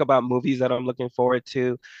real quick about movies that I'm looking forward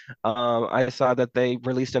to. I saw that they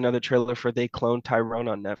released another trailer for They Clone Tyrone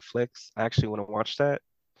on Netflix. I actually want to watch that.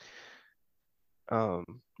 Um,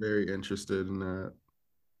 Very interested in that.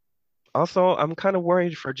 Also, I'm kind of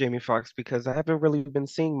worried for Jamie Foxx because I haven't really been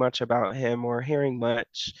seeing much about him or hearing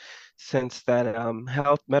much since that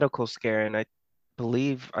health medical scare. And I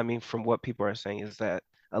believe, I mean, from what people are saying, is that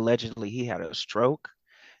allegedly he had a stroke.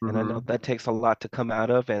 And I know Mm-hmm. that takes a lot to come out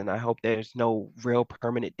of, and I hope there's no real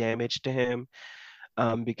permanent damage to him,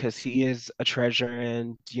 because he is a treasure,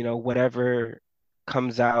 and whatever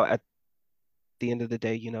comes out at the end of the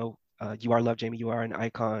day, you are loved, Jamie. You are an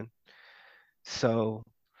icon. So,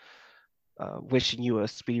 wishing you a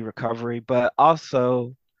speedy recovery. But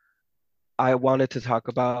also, I wanted to talk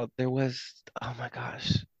about there was, oh my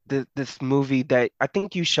gosh, this movie that I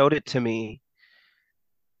think you showed it to me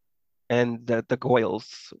and the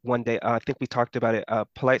Goyles one day. I think we talked about it.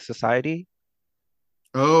 Polite Society.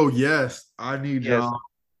 Oh yes, I need Yes, y'all.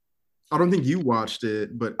 I don't think you watched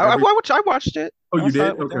it, but I every. watched. I watched it. Oh, I you saw did?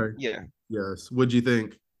 it with them. Okay. Yeah, Yes. What'd you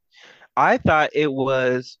think? I thought it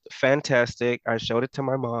was fantastic. I showed it to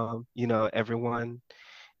my mom. Everyone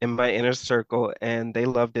in my inner circle, and they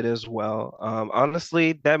loved it as well.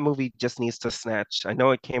 Honestly, that movie just needs to snatch. I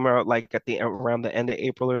know it came out like at the around the end of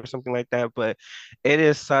April or something like that, but it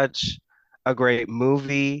is such a great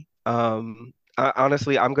movie.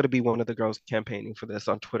 Honestly, I'm gonna be one of the girls campaigning for this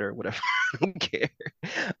on Twitter, or whatever. I don't care.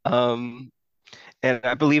 Um, and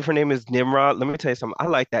I believe her name is Nimrod. Let me tell you something. I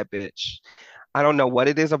like that bitch. I don't know what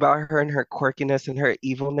it is about her and her quirkiness and her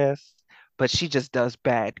evilness, but she just does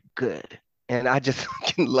bad good. And I just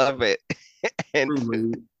fucking love it. And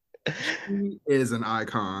Truly, she is an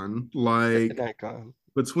icon. an Like icon.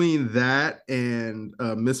 between that and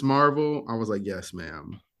Miss Marvel, I was like, yes,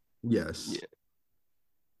 ma'am. Yes. Yeah,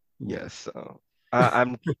 Yes. yes. So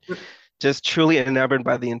I'm just truly enamored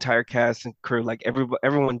by the entire cast and crew. Like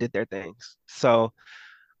everyone did their things. So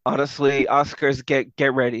honestly, Oscars,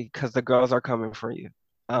 get ready because the girls are coming for you.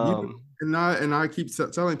 You Um, and I keep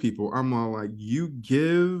telling people, I'm all like, you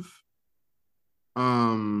give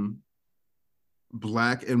um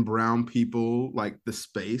black and brown people like the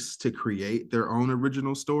space to create their own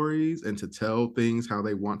original stories and to tell things how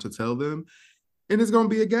they want to tell them, and it's gonna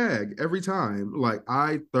be a gag every time. Like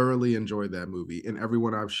I thoroughly enjoyed that movie, and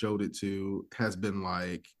everyone I've showed it to has been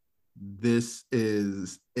like, "This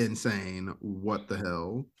is insane. What the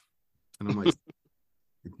hell?" And I'm like,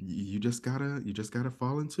 you just gotta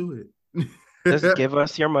fall into Just it." give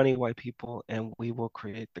us your money, white people, and we will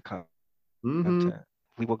create the Mm-hmm. content.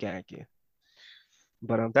 We will gag you.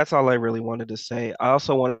 But that's all I really wanted to say. I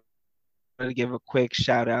also wanted to give a quick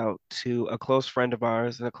shout out to a close friend of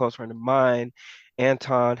ours and a close friend of mine,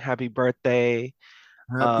 Anton. Happy birthday.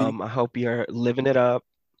 Happy, I hope you're living it up.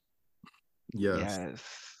 yes, Yes.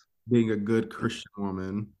 being a good Christian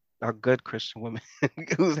woman. A good Christian woman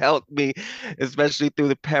who's helped me, especially through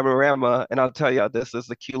the panorama. And I'll tell y'all, this is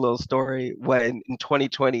a cute little story. When in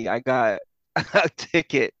 2020, I got a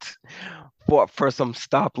ticket for some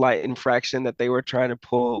stoplight infraction that they were trying to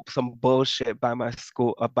pull some bullshit by my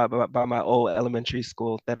school, by my old elementary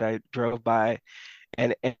school that I drove by.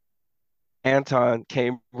 And Anton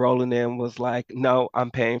came rolling in, was like, "No,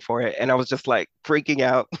 I'm paying for it." And I was just like freaking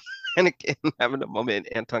out and again having a moment.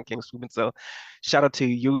 Anton came swooping. So shout out to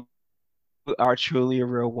you. You are truly a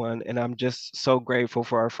real one, and I'm just so grateful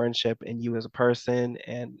for our friendship and you as a person.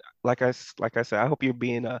 And like I said, I hope you're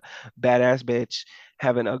being a badass bitch,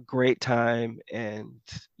 having a great time, and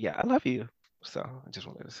yeah, I love you. So I just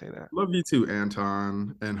wanted to say Love you too,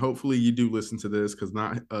 Anton. And hopefully you do listen to this because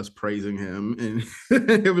not us praising him and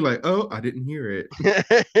he'll be like, oh, I didn't hear it.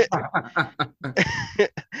 that.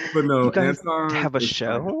 But You no, guys Anton have a is like,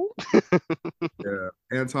 show? yeah,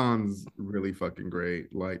 Anton's really fucking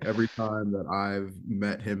great. Like every time that I've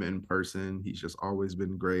met him in person, he's just always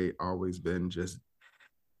been great, always been just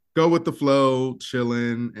go with the flow,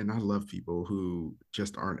 chilling. And I love people who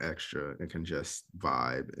just aren't extra and can just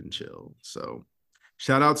vibe and chill. So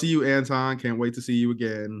shout out to you, Anton. Can't wait to see you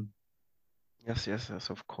again. Yes, yes, yes,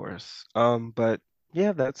 of course. But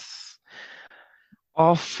yeah, that's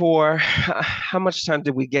all for how much time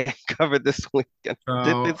did we get covered this weekend? This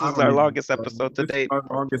I is don't our even longest know. episode to This is date, our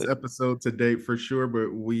longest probably. episode to date for sure,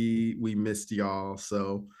 but we missed y'all.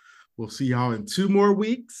 So we'll see y'all in 2 more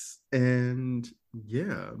weeks. And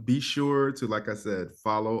yeah, be sure to, like I said,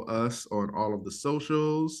 follow us on all of the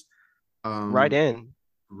socials. Right Um, in.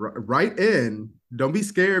 right in. Don't be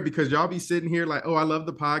scared because y'all be sitting here like, oh, I love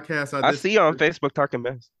the podcast. I I this. see you on Facebook talking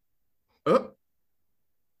mess. Oh,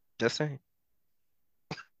 Just saying.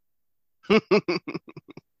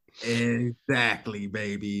 exactly,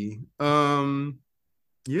 baby.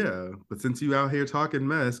 Yeah, but since you out here talking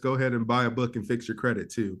mess, go ahead and buy a book and fix your credit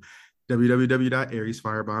too.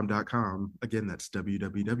 www.ariesfirebomb.com. Again, that's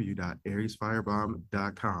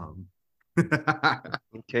www.ariesfirebomb.com.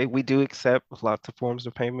 Okay, we do accept lots of forms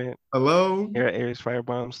of payment Hello, here at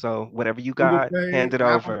Ariesfirebomb. So whatever you Google got, Pay, hand it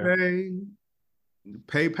Apple over. Pay,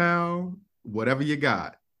 PayPal, whatever you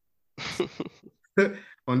got.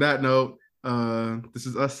 On that note, this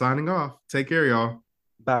is us signing off. Take care, y'all.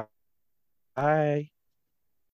 Bye. Bye.